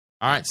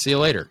 all right, see you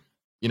later.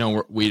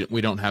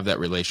 We don't have that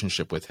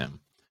relationship with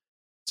him.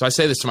 So I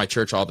say this to my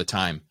church all the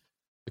time.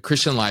 The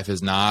Christian life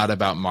is not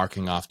about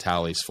marking off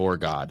tallies for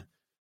God.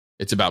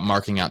 It's about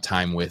marking out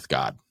time with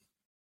God.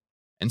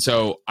 And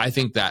so I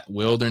think that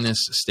wilderness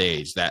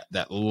stage,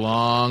 that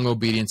long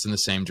obedience in the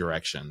same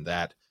direction,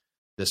 that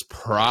this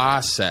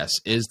process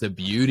is the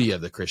beauty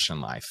of the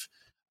Christian life.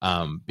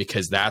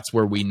 Because that's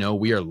where we know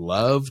we are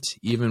loved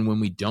even when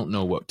we don't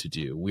know what to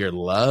do. We are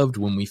loved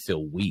when we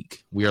feel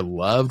weak. We are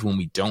loved when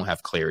we don't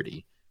have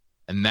clarity.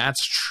 And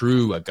that's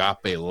true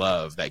agape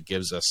love that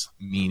gives us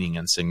meaning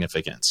and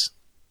significance.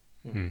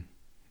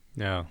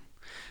 Yeah,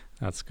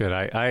 that's good.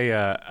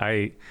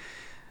 I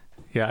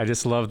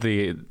just love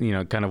the,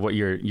 kind of what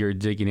you're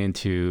digging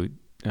into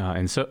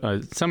in so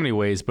many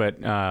ways,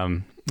 but I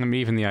mean,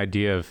 even the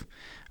idea of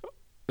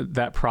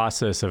that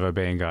process of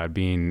obeying God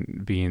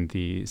being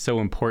the so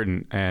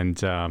important, and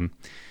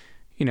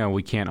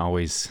we can't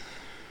always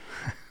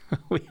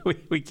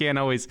we can't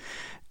always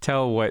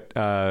tell what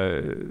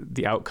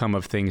the outcome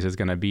of things is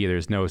going to be.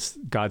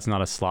 God's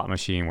not a slot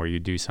machine where you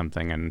do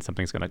something and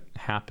something's going to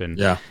happen.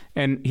 Yeah,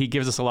 and He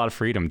gives us a lot of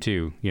freedom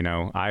too.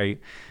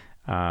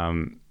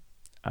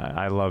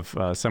 I love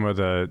some of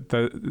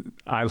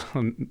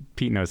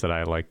Pete knows that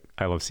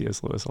I love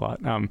C.S. Lewis a lot.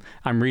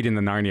 I'm reading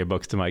the Narnia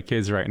books to my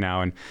kids right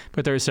now,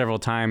 but there are several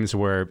times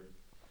where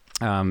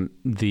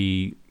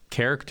the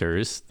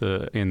characters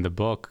in the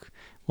book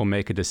will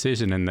make a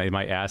decision, and they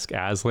might ask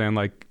Aslan,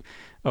 like,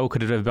 "Oh,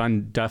 could it have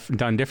been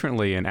done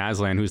differently?" And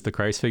Aslan, who's the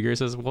Christ figure,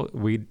 says, "Well,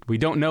 we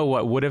don't know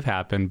what would have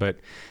happened, but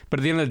at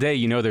the end of the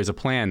day, there's a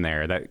plan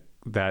there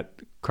that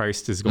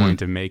Christ is going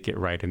to make it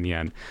right in the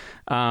end."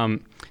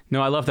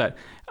 No, I love that.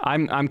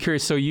 I'm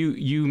curious. So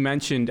you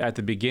mentioned at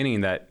the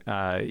beginning that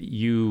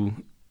you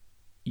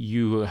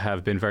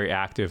have been very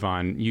active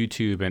on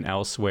YouTube and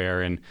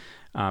elsewhere, and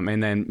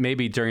then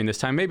maybe during this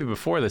time, maybe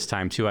before this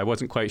time too. I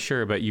wasn't quite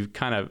sure, but you've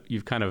kind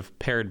of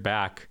pared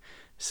back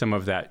some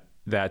of that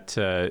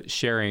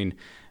sharing.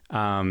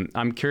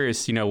 I'm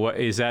curious, what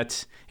is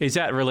that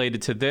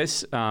related to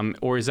this,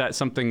 or is that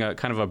something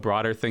kind of a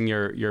broader thing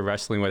you're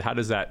wrestling with? How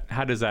does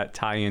that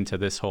tie into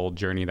this whole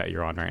journey that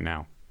you're on right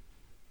now?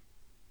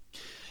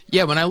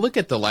 Yeah, when I look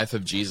at the life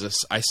of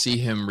Jesus, I see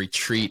him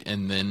retreat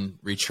and then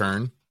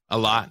return a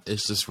lot.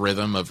 It's this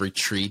rhythm of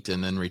retreat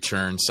and then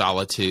return,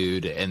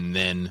 solitude, and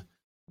then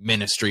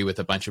ministry with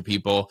a bunch of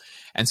people.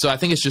 And so I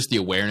think it's just the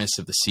awareness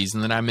of the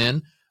season that I'm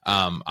in.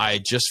 I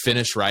just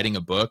finished writing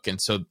a book, and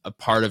so a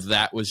part of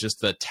that was just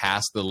the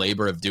task, the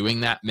labor of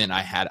doing that meant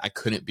I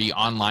couldn't be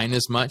online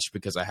as much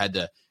because I had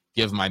to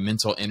give my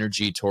mental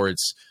energy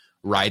towards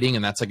writing,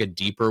 and that's like a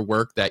deeper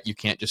work that you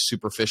can't just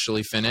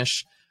superficially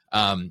finish.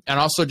 And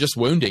also just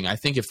wounding. I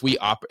think if we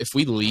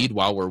lead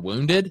while we're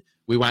wounded,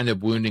 we wind up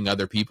wounding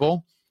other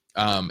people.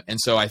 And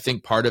so I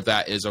think part of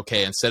that is,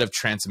 okay, instead of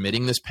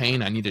transmitting this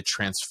pain, I need to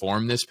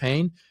transform this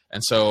pain.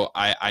 And so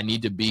I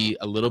need to be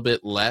a little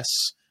bit less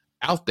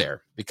out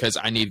there because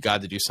I need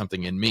God to do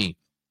something in me.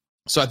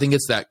 So I think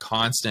it's that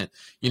constant,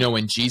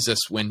 when Jesus,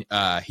 when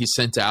he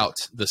sent out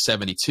the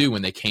 72,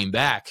 when they came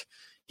back,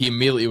 he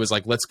immediately was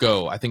like, let's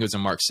go. I think it was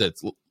in Mark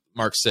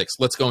 6,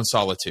 let's go in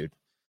solitude.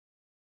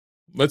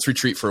 Let's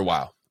retreat for a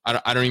while.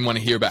 I don't even want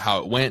to hear about how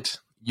it went.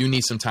 You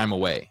need some time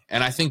away.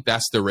 And I think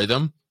that's the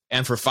rhythm.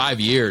 And for 5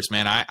 years,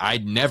 man, I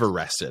never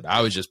rested.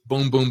 I was just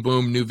boom, boom,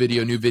 boom, new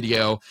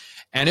video.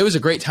 And it was a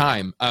great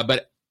time.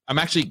 But I'm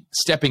actually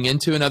stepping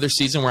into another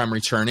season where I'm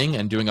returning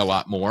and doing a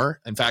lot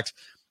more. In fact,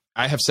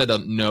 I have said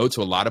no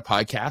to a lot of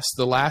podcasts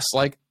the last,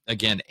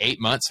 8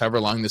 months,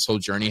 however long this whole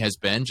journey has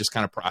been, just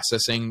kind of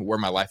processing where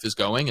my life is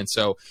going. And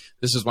so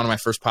this is one of my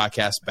first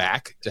podcasts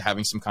back to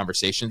having some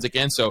conversations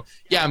again. So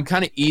yeah, I'm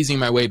kind of easing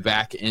my way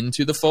back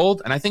into the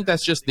fold. And I think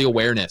that's just the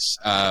awareness.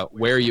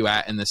 Where are you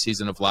at in the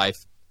season of life?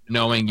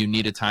 Knowing you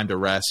need a time to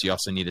rest, you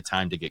also need a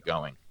time to get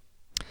going.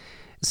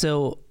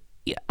 So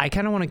I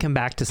kind of want to come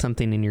back to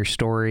something in your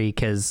story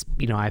because,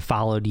 I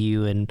followed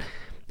you, and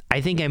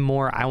I think I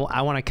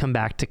want to come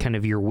back to kind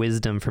of your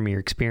wisdom from your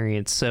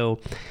experience. So,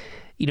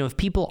 if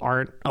people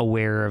aren't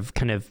aware of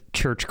kind of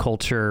church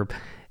culture,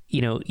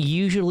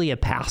 usually a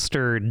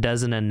pastor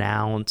doesn't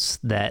announce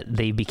that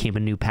they became a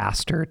new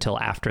pastor till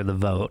after the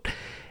vote.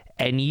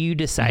 And you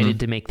decided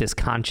to make this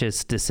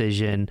conscious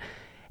decision,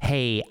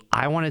 hey,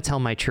 I want to tell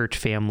my church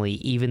family,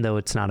 even though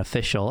it's not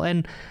official.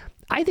 And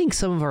I think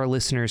some of our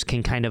listeners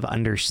can kind of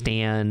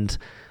understand,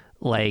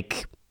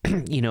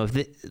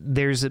 if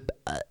there's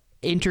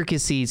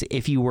intricacies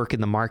if you work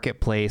in the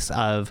marketplace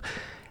of,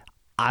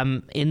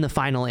 I'm in the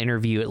final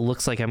interview, it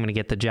looks like I'm going to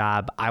get the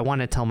job, I want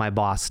to tell my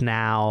boss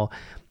now,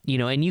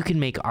 and you can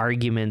make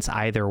arguments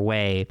either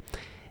way.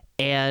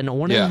 And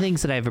one of the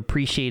things that I've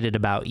appreciated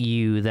about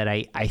you that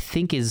I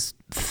think is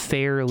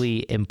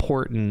fairly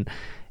important,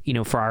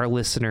 for our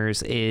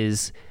listeners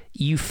is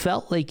you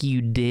felt like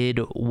you did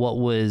what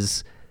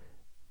was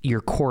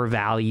your core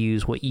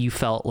values, what you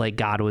felt like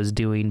God was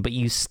doing, but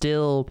you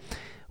still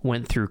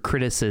went through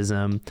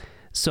criticism.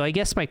 So I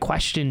guess my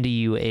question to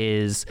you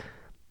is,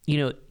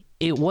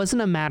 it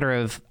wasn't a matter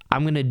of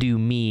I'm going to do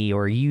me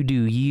or you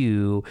do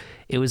you.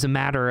 It was a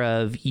matter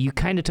of you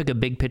kind of took a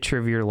big picture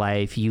of your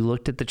life. You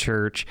looked at the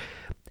church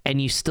and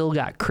you still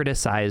got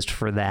criticized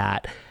for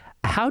that.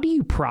 How do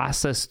you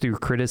process through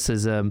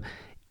criticism,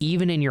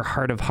 even in your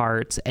heart of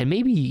hearts? And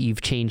maybe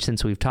you've changed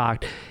since we've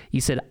talked.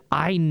 You said,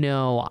 I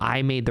know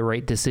I made the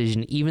right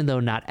decision, even though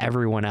not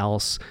everyone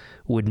else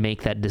would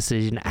make that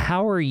decision.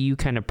 How are you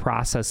kind of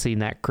processing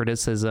that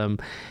criticism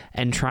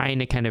and trying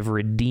to kind of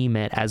redeem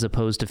it as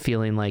opposed to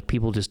feeling like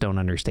people just don't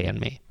understand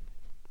me?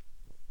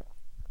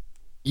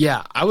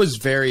 Yeah, I was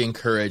very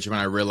encouraged when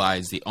I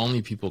realized the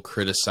only people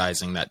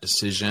criticizing that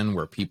decision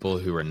were people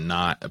who were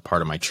not a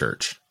part of my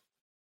church.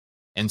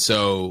 And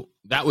so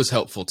that was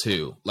helpful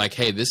too. Like,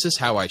 hey, this is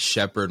how I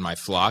shepherd my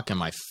flock, and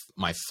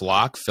my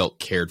flock felt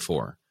cared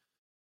for.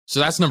 So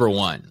that's number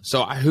one.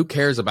 So who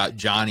cares about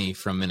Johnny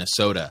from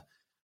Minnesota,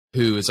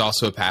 who is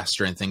also a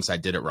pastor and thinks I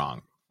did it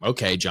wrong?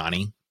 Okay,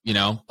 Johnny,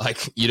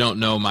 like you don't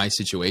know my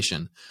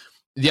situation.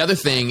 The other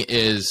thing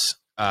is,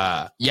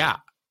 a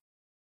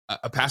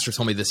pastor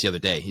told me this the other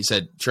day. He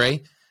said,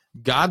 Trey,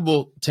 God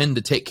will tend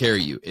to take care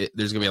of you.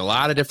 There's going to be a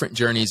lot of different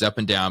journeys up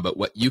and down, but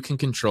what you can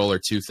control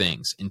are two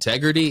things: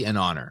 integrity and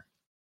honor.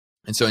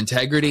 And so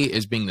integrity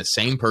is being the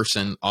same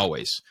person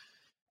always.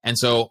 And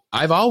so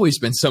I've always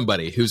been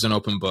somebody who's an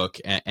open book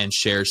and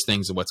shares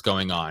things of what's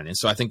going on. And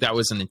so I think that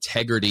was an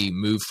integrity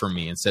move for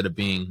me, instead of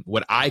being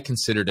what I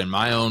considered in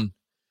my own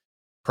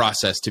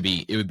process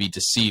it would be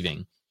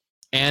deceiving.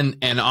 And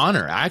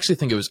honor. I actually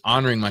think it was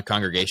honoring my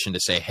congregation to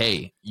say,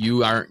 hey,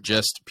 you aren't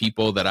just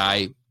people that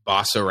I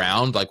boss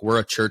around. Like, we're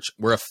a church,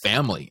 we're a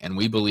family, and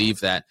we believe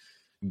that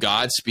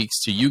God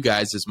speaks to you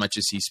guys as much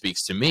as he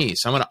speaks to me.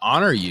 So I'm going to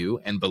honor you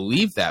and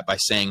believe that by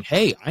saying,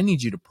 hey, I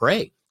need you to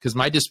pray. Because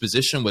my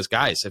disposition was,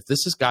 guys, if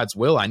this is God's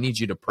will, I need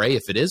you to pray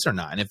if it is or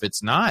not. And if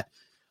it's not,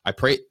 I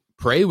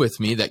pray with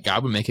me that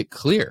God would make it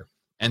clear.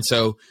 And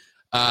so,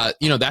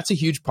 that's a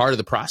huge part of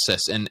the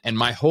process. And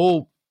my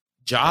whole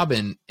job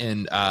in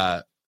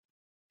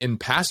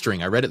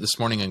pastoring, I read it this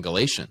morning in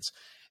Galatians,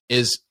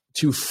 is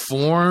to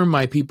form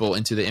my people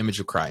into the image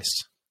of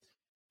Christ.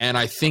 And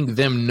I think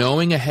them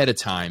knowing ahead of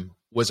time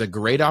was a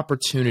great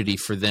opportunity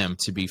for them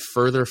to be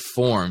further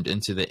formed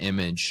into the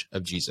image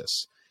of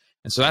Jesus.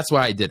 And so that's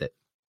why I did it.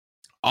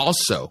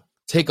 Also,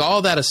 take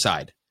all that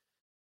aside.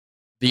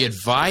 The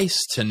advice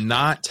to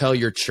not tell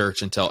your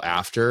church until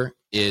after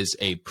is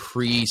a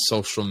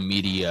pre-social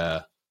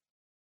media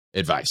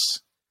advice.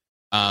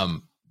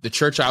 The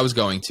church I was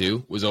going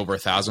to was over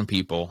 1,000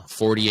 people,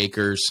 40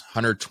 acres,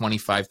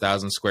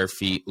 125,000 square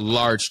feet,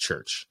 large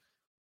church.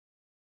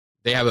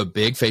 They have a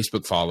big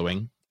Facebook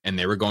following, and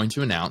they were going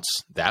to announce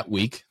that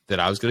week that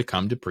I was going to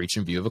come to preach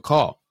in view of a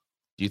call.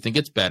 Do you think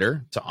it's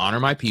better to honor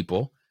my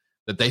people,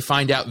 that they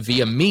find out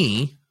via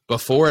me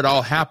before it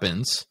all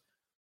happens,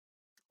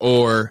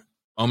 or,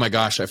 oh my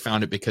gosh, I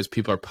found it because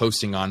people are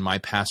posting on my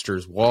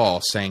pastor's wall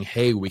saying,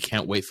 hey, we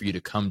can't wait for you to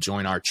come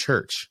join our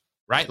church,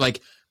 right? Like,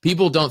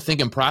 people don't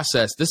think and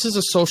process. This is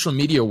a social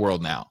media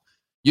world now.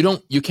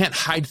 You can't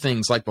hide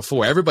things like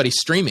before. Everybody's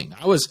streaming.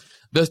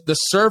 The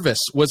service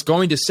was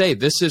going to say,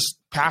 this is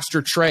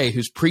Pastor Trey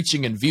who's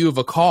preaching in view of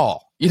a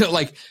call.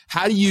 Like,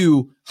 how do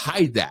you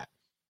hide that?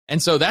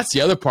 And so that's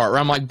the other part where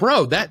I'm like,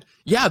 bro, that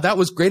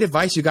was great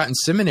advice you got in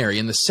seminary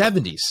in the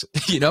 70s,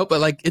 but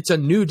like, it's a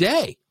new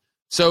day.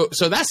 So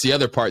that's the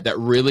other part that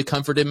really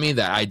comforted me,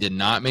 that I did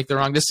not make the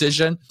wrong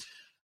decision.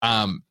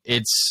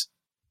 It's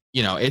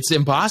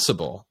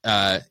impossible.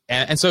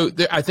 And so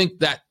I think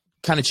that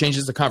kind of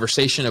changes the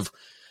conversation of,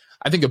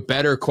 I think a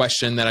better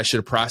question that I should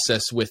have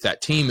processed with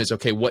that team is,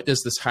 okay, what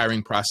does this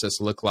hiring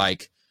process look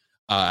like?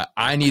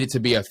 I need it to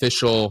be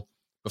official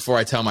before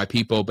I tell my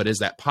people, but is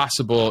that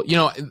possible?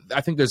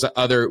 I think there's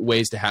other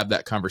ways to have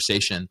that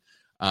conversation.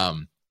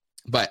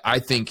 But I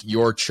think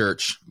your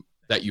church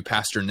that you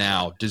pastor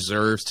now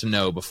deserves to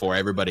know before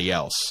everybody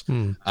else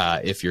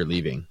if you're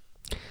leaving.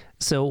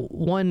 So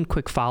one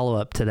quick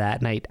follow-up to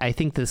that, and I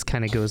think this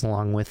kind of goes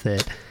along with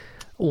it.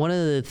 One of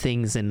the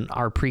things in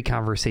our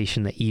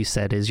pre-conversation that you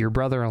said is your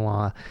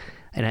brother-in-law,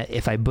 and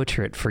if I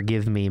butcher it,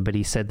 forgive me, but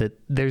he said that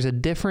there's a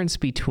difference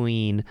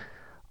between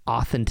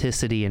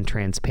authenticity and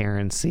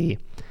transparency,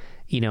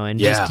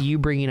 just you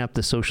bringing up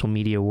the social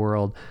media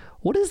world.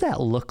 What does that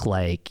look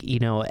like,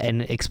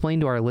 and explain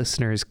to our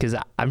listeners, because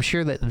I'm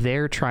sure that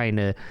they're trying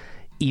to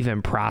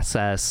even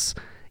process,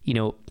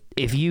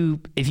 if you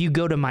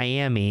go to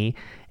Miami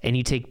and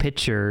you take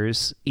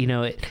pictures,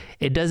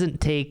 it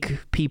doesn't take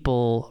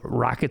people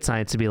rocket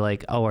science to be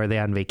like, oh, are they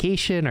on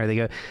vacation? Are they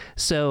go?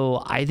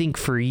 So I think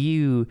for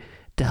you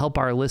to help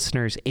our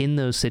listeners in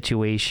those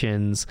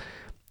situations,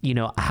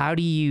 how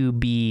do you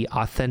be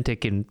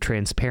authentic and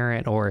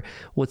transparent, or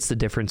what's the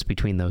difference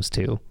between those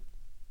two?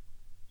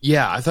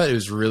 Yeah, I thought it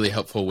was really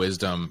helpful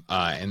wisdom.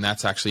 And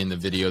that's actually in the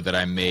video that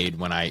I made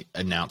when I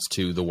announced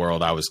to the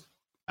world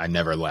I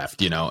never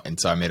left, and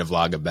so I made a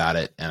vlog about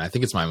it. And I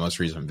think it's my most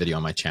recent video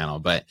on my channel,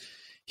 but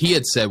he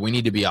had said, we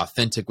need to be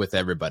authentic with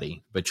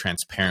everybody, but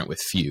transparent with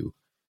few.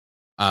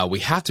 We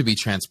have to be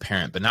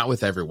transparent, but not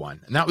with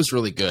everyone. And that was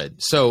really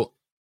good. So,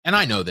 and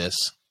I know this,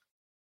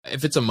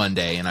 if it's a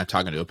Monday and I'm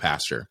talking to a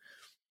pastor,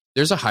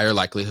 there's a higher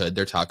likelihood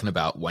they're talking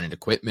about wanting to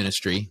quit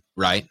ministry,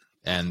 right?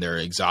 And they're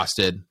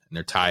exhausted and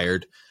they're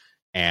tired.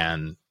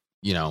 And,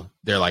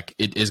 they're like,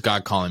 is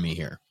God calling me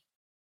here?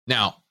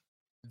 Now,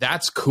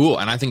 that's cool.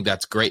 And I think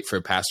that's great for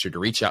a pastor to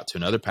reach out to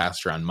another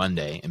pastor on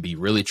Monday and be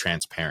really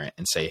transparent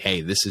and say,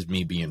 hey, this is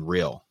me being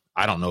real.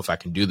 I don't know if I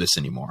can do this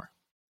anymore.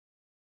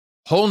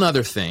 Whole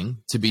nother thing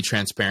to be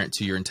transparent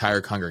to your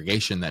entire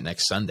congregation that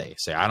next Sunday.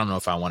 Say, I don't know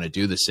if I want to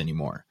do this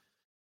anymore.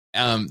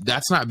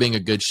 That's not being a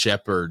good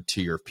shepherd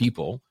to your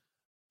people,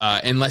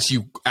 unless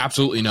you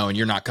absolutely know and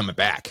you're not coming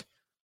back.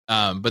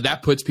 But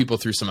that puts people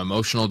through some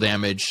emotional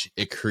damage.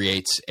 It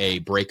creates a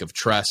break of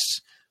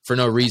trust for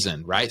no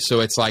reason, right? So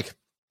it's like,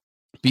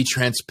 be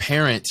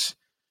transparent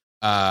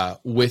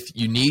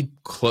you need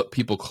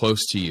people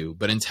close to you,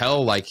 but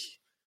until like,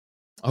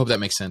 I hope that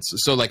makes sense.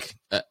 So like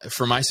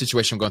for my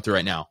situation I'm going through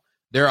right now,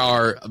 there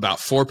are about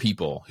 4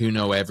 people who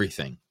know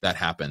everything that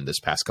happened this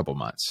past couple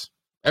months.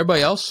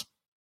 Everybody else,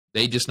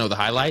 they just know the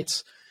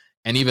highlights.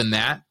 And even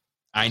that,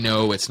 I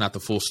know it's not the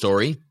full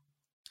story,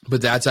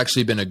 but that's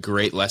actually been a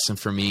great lesson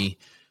for me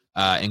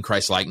in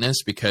Christ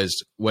likeness,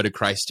 because what did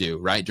Christ do,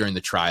 right? During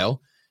the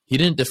trial, he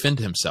didn't defend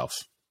himself.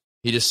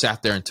 He just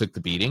sat there and took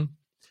the beating.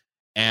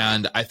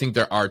 And I think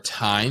there are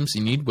times,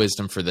 you need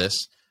wisdom for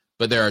this,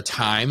 but there are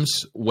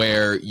times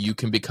where you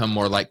can become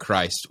more like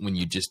Christ when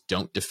you just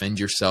don't defend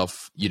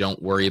yourself, you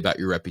don't worry about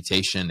your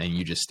reputation, and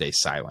you just stay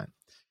silent.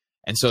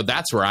 And so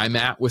that's where I'm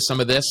at with some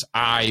of this.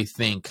 I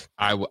think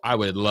I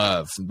would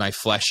love, my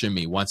flesh in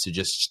me wants to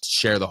just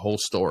share the whole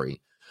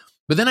story.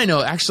 But then I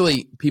know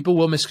actually people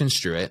will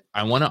misconstrue it.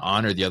 I want to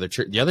honor the other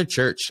church. The other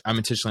church, I'm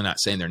intentionally not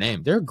saying their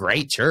name. They're a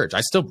great church.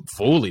 I still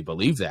fully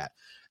believe that.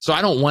 So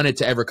I don't want it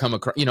to ever come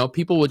across,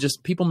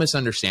 people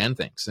misunderstand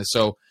things. And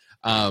so,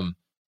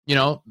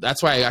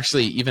 that's why I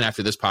actually, even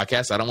after this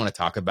podcast, I don't want to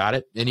talk about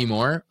it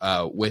anymore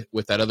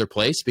with that other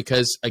place,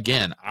 because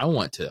again, I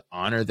want to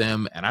honor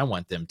them and I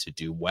want them to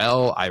do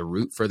well. I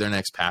root for their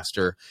next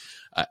pastor.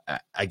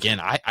 Again,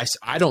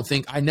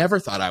 I never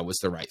thought I was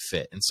the right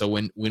fit. And so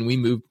when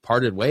we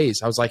parted ways,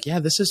 I was like, yeah,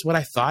 this is what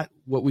I thought,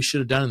 what we should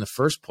have done in the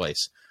first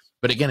place.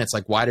 But again, it's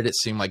like, why did it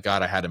seem like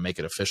God, I had to make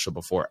it official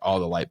before all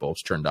the light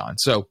bulbs turned on?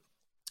 So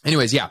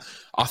anyways, yeah,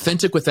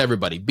 authentic with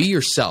everybody. Be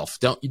yourself.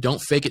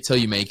 Don't fake it till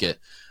you make it.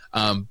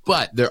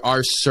 But there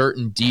are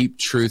certain deep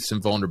truths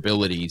and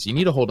vulnerabilities you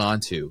need to hold on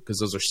to, because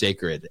those are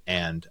sacred,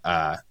 and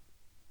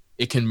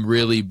it can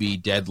really be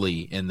deadly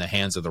in the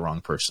hands of the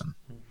wrong person.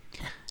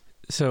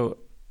 So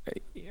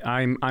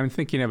I'm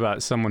thinking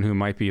about someone who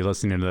might be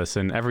listening to this,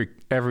 and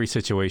every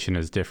situation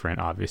is different,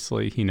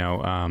 obviously,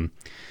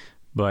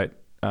 but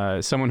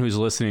someone who's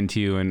listening to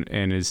you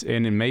and is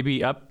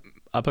maybe up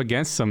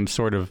against some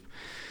sort of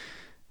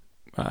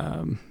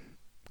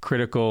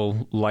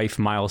critical life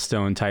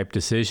milestone type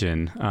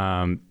decision.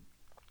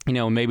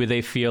 Maybe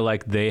they feel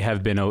like they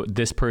have been,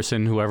 this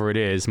person, whoever it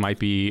is,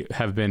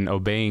 have been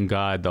obeying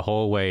God the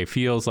whole way,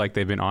 feels like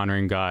they've been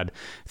honoring God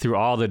through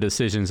all the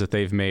decisions that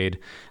they've made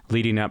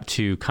leading up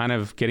to kind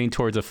of getting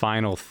towards a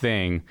final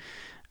thing.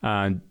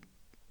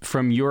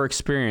 From your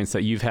experience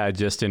that you've had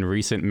just in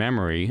recent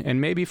memory, and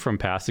maybe from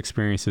past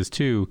experiences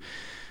too,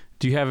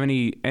 do you have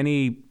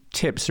any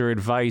tips or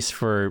advice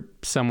for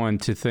someone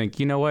to think,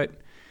 you know what?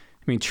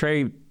 I mean,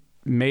 Trey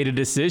made a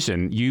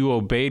decision. You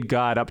obeyed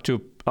God up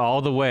to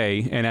all the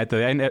way. And at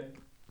the end,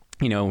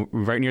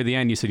 right near the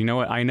end, you said, you know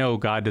what? I know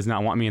God does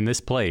not want me in this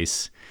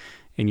place.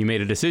 And you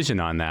made a decision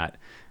on that.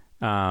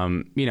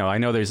 I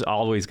know there's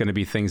always going to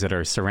be things that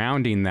are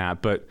surrounding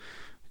that, but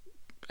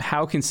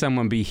how can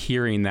someone be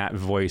hearing that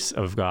voice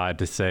of God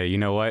to say, you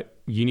know what?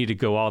 You need to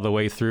go all the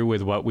way through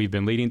with what we've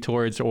been leading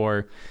towards,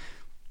 or,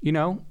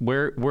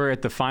 we're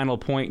at the final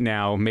point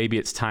now. Maybe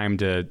it's time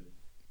to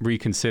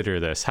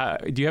reconsider this.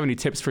 Do you have any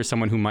tips for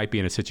someone who might be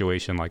in a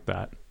situation like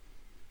that?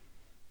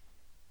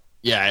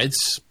 Yeah,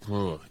 it's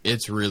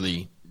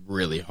really,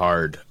 really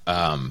hard.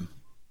 For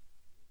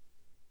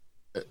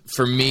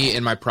me,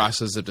 in my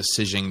process of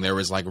decisioning, there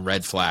was like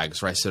red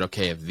flags where I said,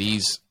 okay, if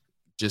these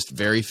just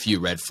very few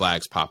red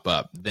flags pop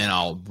up, then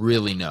I'll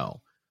really know.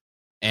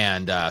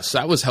 And so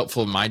that was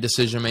helpful in my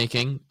decision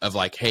making of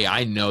like, hey,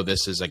 I know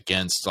this is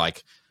against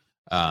like,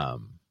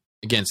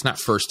 again, it's not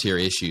first tier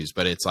issues,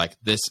 but it's like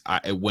this,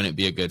 it wouldn't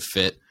be a good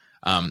fit.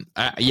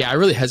 I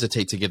really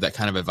hesitate to give that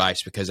kind of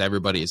advice because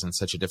everybody is in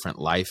such a different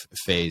life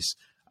phase.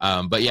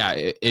 But yeah,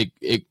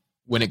 it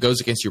when it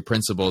goes against your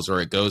principles,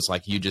 or it goes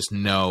like, you just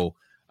know,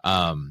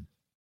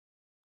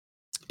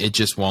 it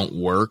just won't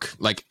work.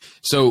 Like,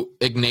 so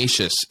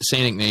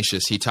Saint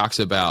Ignatius, he talks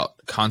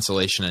about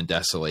consolation and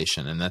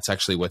desolation. And that's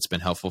actually what's been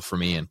helpful for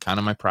me in kind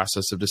of my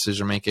process of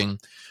decision making,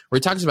 where he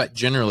talks about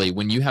generally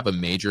when you have a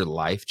major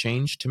life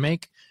change to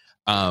make,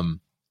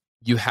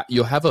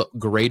 you'll have a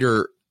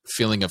greater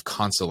feeling of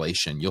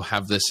consolation. You'll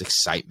have this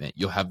excitement.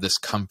 You'll have this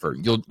comfort.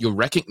 You'll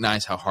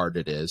recognize how hard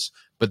it is,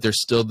 but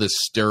there's still this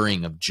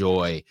stirring of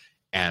joy,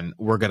 and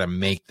we're going to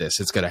make this.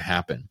 It's going to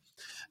happen.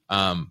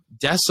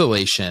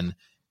 Desolation,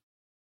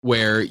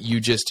 where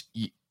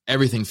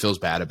everything feels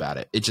bad about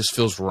it. It just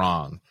feels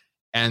wrong.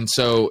 And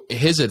so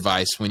his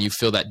advice, when you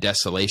feel that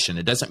desolation,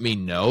 it doesn't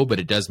mean no, but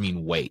it does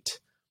mean wait.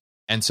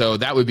 And so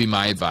that would be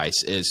my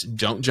advice, is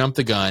don't jump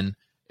the gun.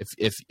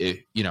 If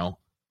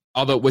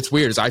although what's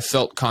weird is I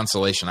felt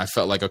consolation. I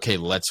felt like, okay,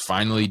 let's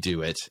finally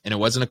do it. And it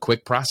wasn't a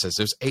quick process.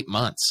 It was 8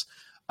 months.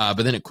 But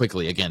then it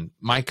quickly, again,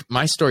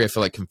 my story, I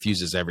feel like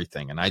confuses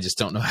everything. And I just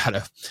don't know how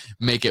to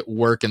make it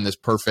work in this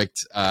perfect,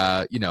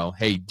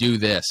 hey, do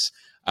this.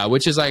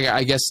 Which is,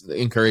 I guess,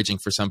 encouraging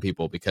for some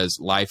people, because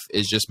life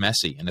is just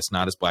messy and it's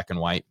not as black and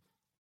white.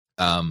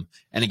 And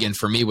again,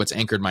 for me, what's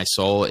anchored my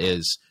soul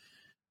is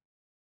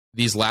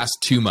these last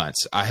 2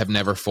 months, I have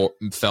never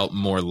felt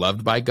more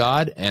loved by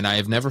God, and I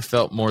have never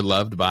felt more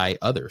loved by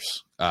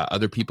others.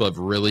 Other people have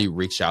really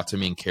reached out to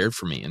me and cared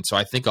for me. And so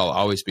I think I'll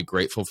always be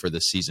grateful for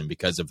this season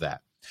because of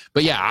that.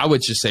 But yeah, I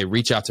would just say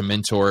reach out to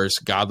mentors,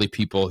 godly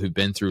people who've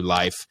been through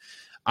life.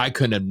 I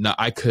could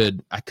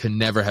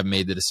never have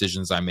made the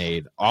decisions I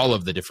made, all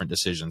of the different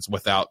decisions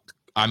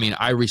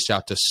I reached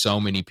out to so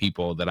many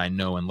people that I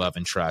know and love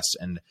and trust,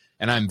 and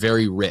I'm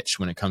very rich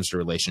when it comes to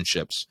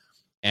relationships.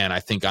 And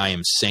I think I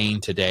am sane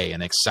today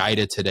and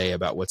excited today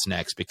about what's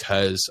next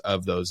because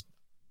of those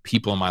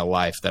people in my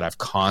life that I've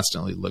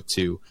constantly looked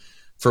to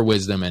for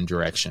wisdom and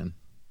direction.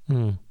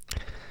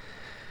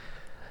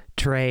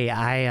 Trey,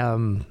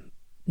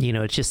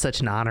 it's just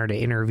such an honor to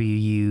interview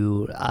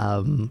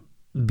you,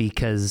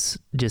 because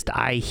just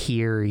I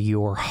hear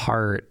your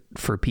heart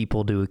for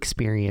people to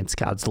experience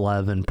God's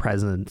love and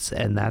presence.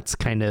 And that's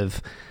kind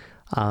of,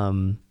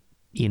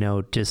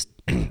 just,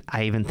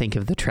 I even think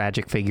of the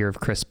tragic figure of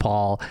Chris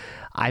Paul.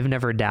 I've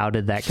never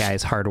doubted that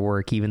guy's hard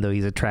work, even though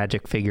he's a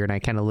tragic figure. And I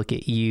kind of look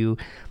at you,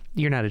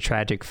 you're not a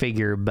tragic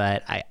figure,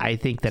 but I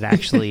think that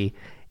actually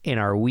in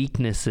our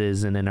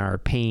weaknesses and in our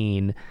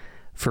pain,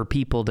 for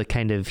people to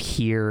kind of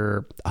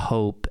hear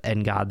hope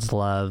and God's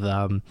love,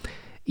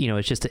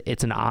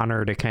 it's an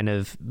honor to kind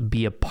of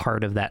be a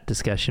part of that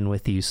discussion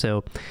with you.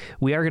 So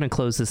we are going to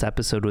close this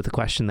episode with a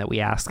question that we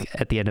ask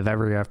at the end of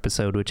every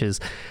episode, which is,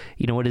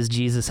 what does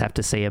Jesus have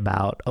to say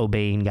about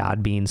obeying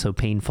God being so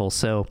painful?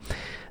 So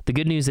the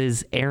good news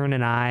is Aaron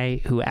and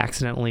I, who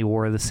accidentally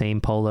wore the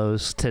same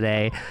polos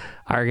today,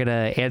 are going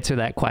to answer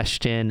that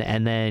question,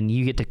 and then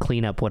you get to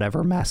clean up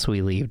whatever mess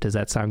we leave. Does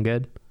that sound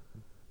good?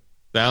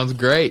 Sounds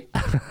great.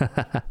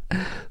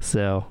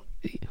 So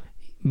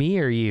me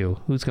or you?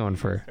 Who's going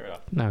for?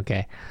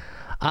 Okay.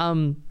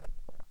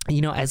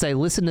 As I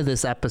listen to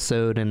this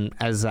episode and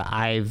as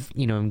I've,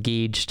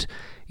 engaged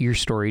your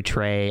story,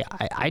 Trey,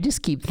 I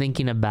just keep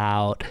thinking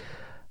about,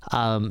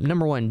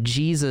 number one,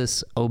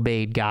 Jesus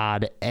obeyed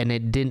God and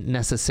it didn't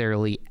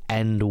necessarily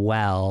end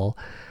well.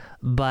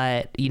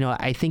 But,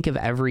 I think of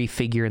every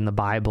figure in the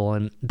Bible,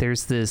 and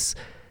there's this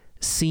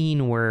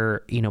scene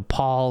where,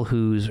 Paul,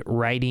 who's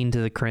writing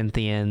to the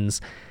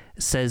Corinthians,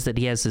 says that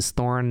he has this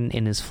thorn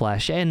in his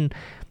flesh. And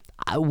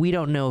we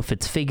don't know if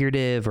it's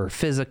figurative or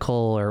physical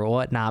or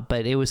whatnot,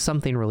 but it was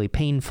something really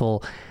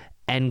painful.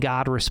 And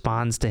God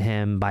responds to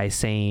him by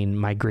saying,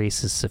 "My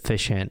grace is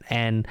sufficient."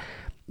 And,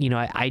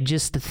 I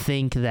just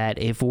think that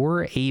if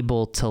we're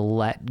able to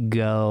let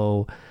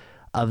go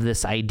of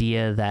this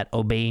idea that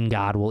obeying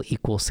God will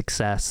equal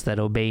success, that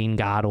obeying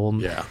God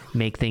will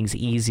make things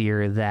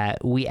easier,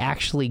 that we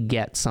actually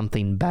get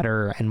something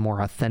better and more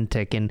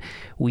authentic, and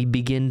we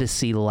begin to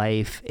see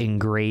life in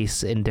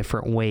grace in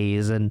different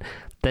ways. And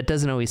that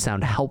doesn't always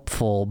sound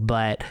helpful,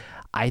 but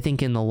I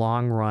think in the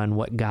long run,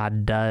 what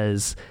God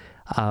does,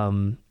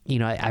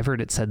 I've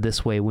heard it said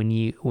this way: when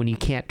you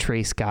can't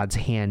trace God's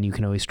hand, you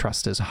can always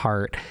trust his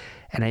heart.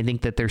 And I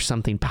think that there's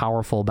something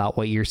powerful about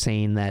what you're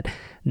saying, that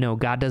no,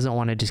 God doesn't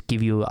want to just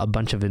give you a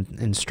bunch of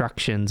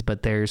instructions,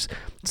 but there's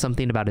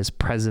something about his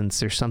presence.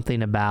 There's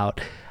something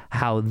about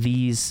how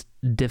these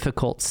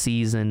difficult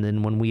seasons,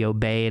 and when we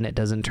obey and it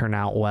doesn't turn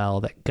out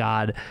well, that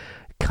God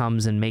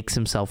comes and makes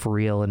himself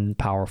real in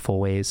powerful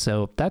ways.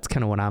 So that's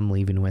kind of what I'm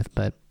leaving with.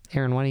 But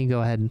Aaron, why don't you go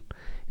ahead and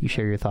you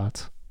share your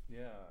thoughts?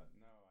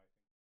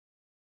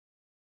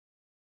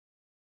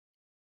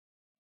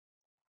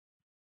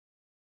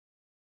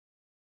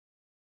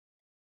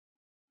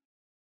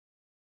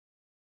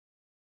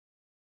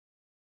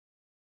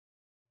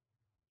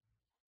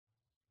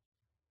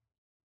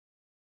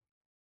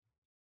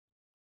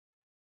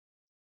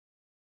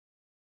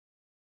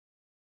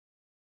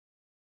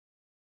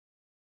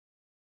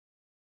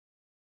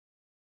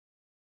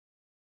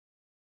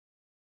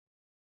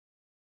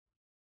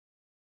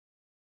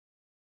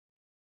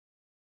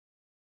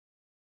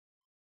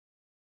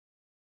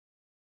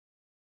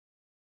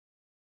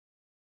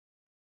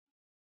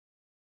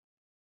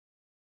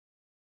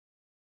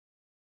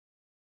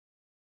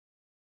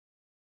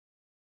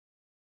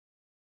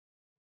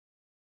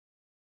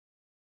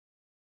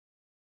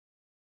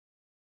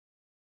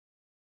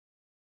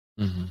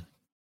 Mm-hmm.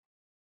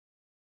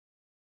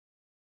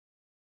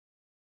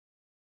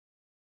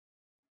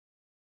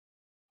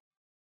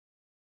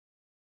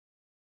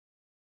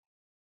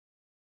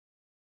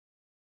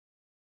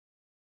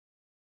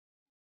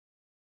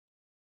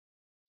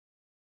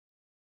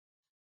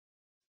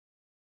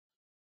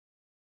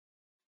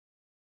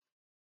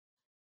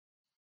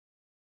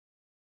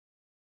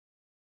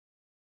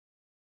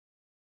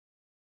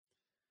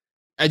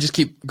 I just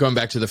keep going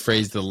back to the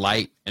phrase, the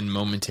light and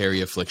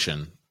momentary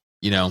affliction.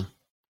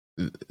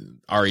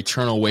 Our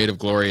eternal weight of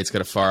glory, it's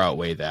going to far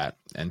outweigh that.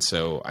 And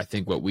so I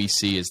think what we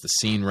see is the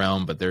seen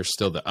realm, but there's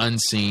still the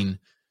unseen.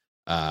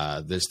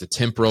 There's the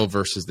temporal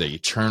versus the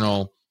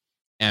eternal.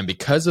 And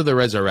because of the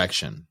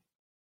resurrection,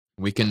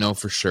 we can know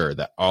for sure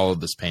that all of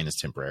this pain is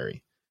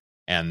temporary.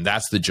 And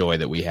that's the joy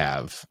that we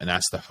have. And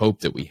that's the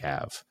hope that we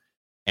have.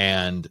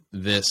 And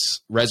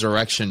this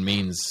resurrection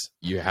means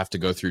you have to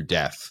go through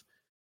death.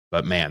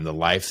 But man, the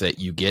life that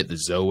you get, the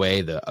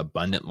Zoe, the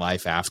abundant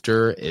life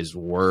after, is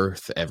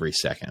worth every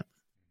second.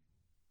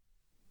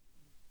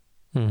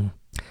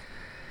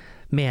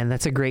 Man,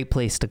 that's a great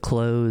place to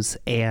close.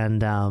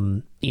 And,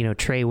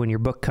 Trey, when your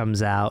book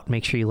comes out,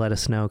 make sure you let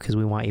us know because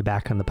we want you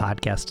back on the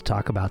podcast to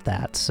talk about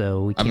that.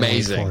 So we can't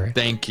wait for it.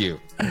 Thank you.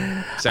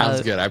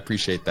 Sounds good. I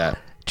appreciate that.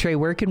 Trey,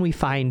 where can we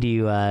find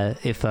you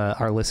if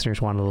our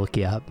listeners want to look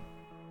you up?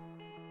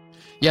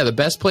 Yeah, the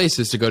best place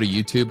is to go to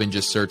YouTube and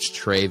just search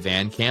Trey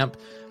Van Camp.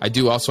 I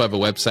do also have a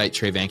website,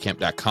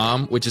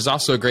 TreyVanCamp.com, which is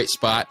also a great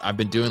spot. I've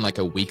been doing like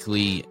a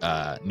weekly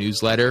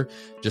newsletter,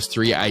 just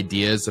 3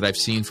 ideas that I've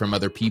seen from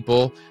other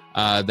people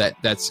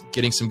that's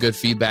getting some good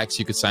feedback. So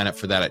you could sign up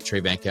for that at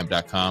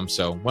TreyVanCamp.com.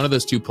 So one of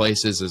those 2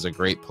 places is a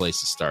great place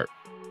to start.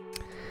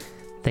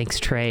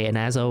 Thanks, Trey. And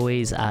as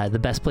always, the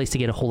best place to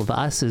get a hold of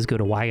us is go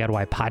to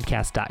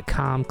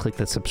whygodwhypodcast.com, click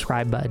the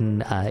subscribe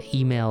button,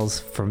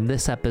 emails from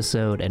this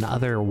episode and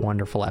other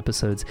wonderful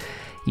episodes.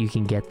 You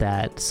can get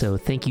that. So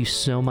thank you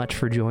so much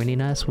for joining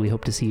us. We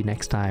hope to see you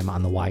next time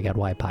on the Why God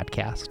Why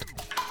podcast.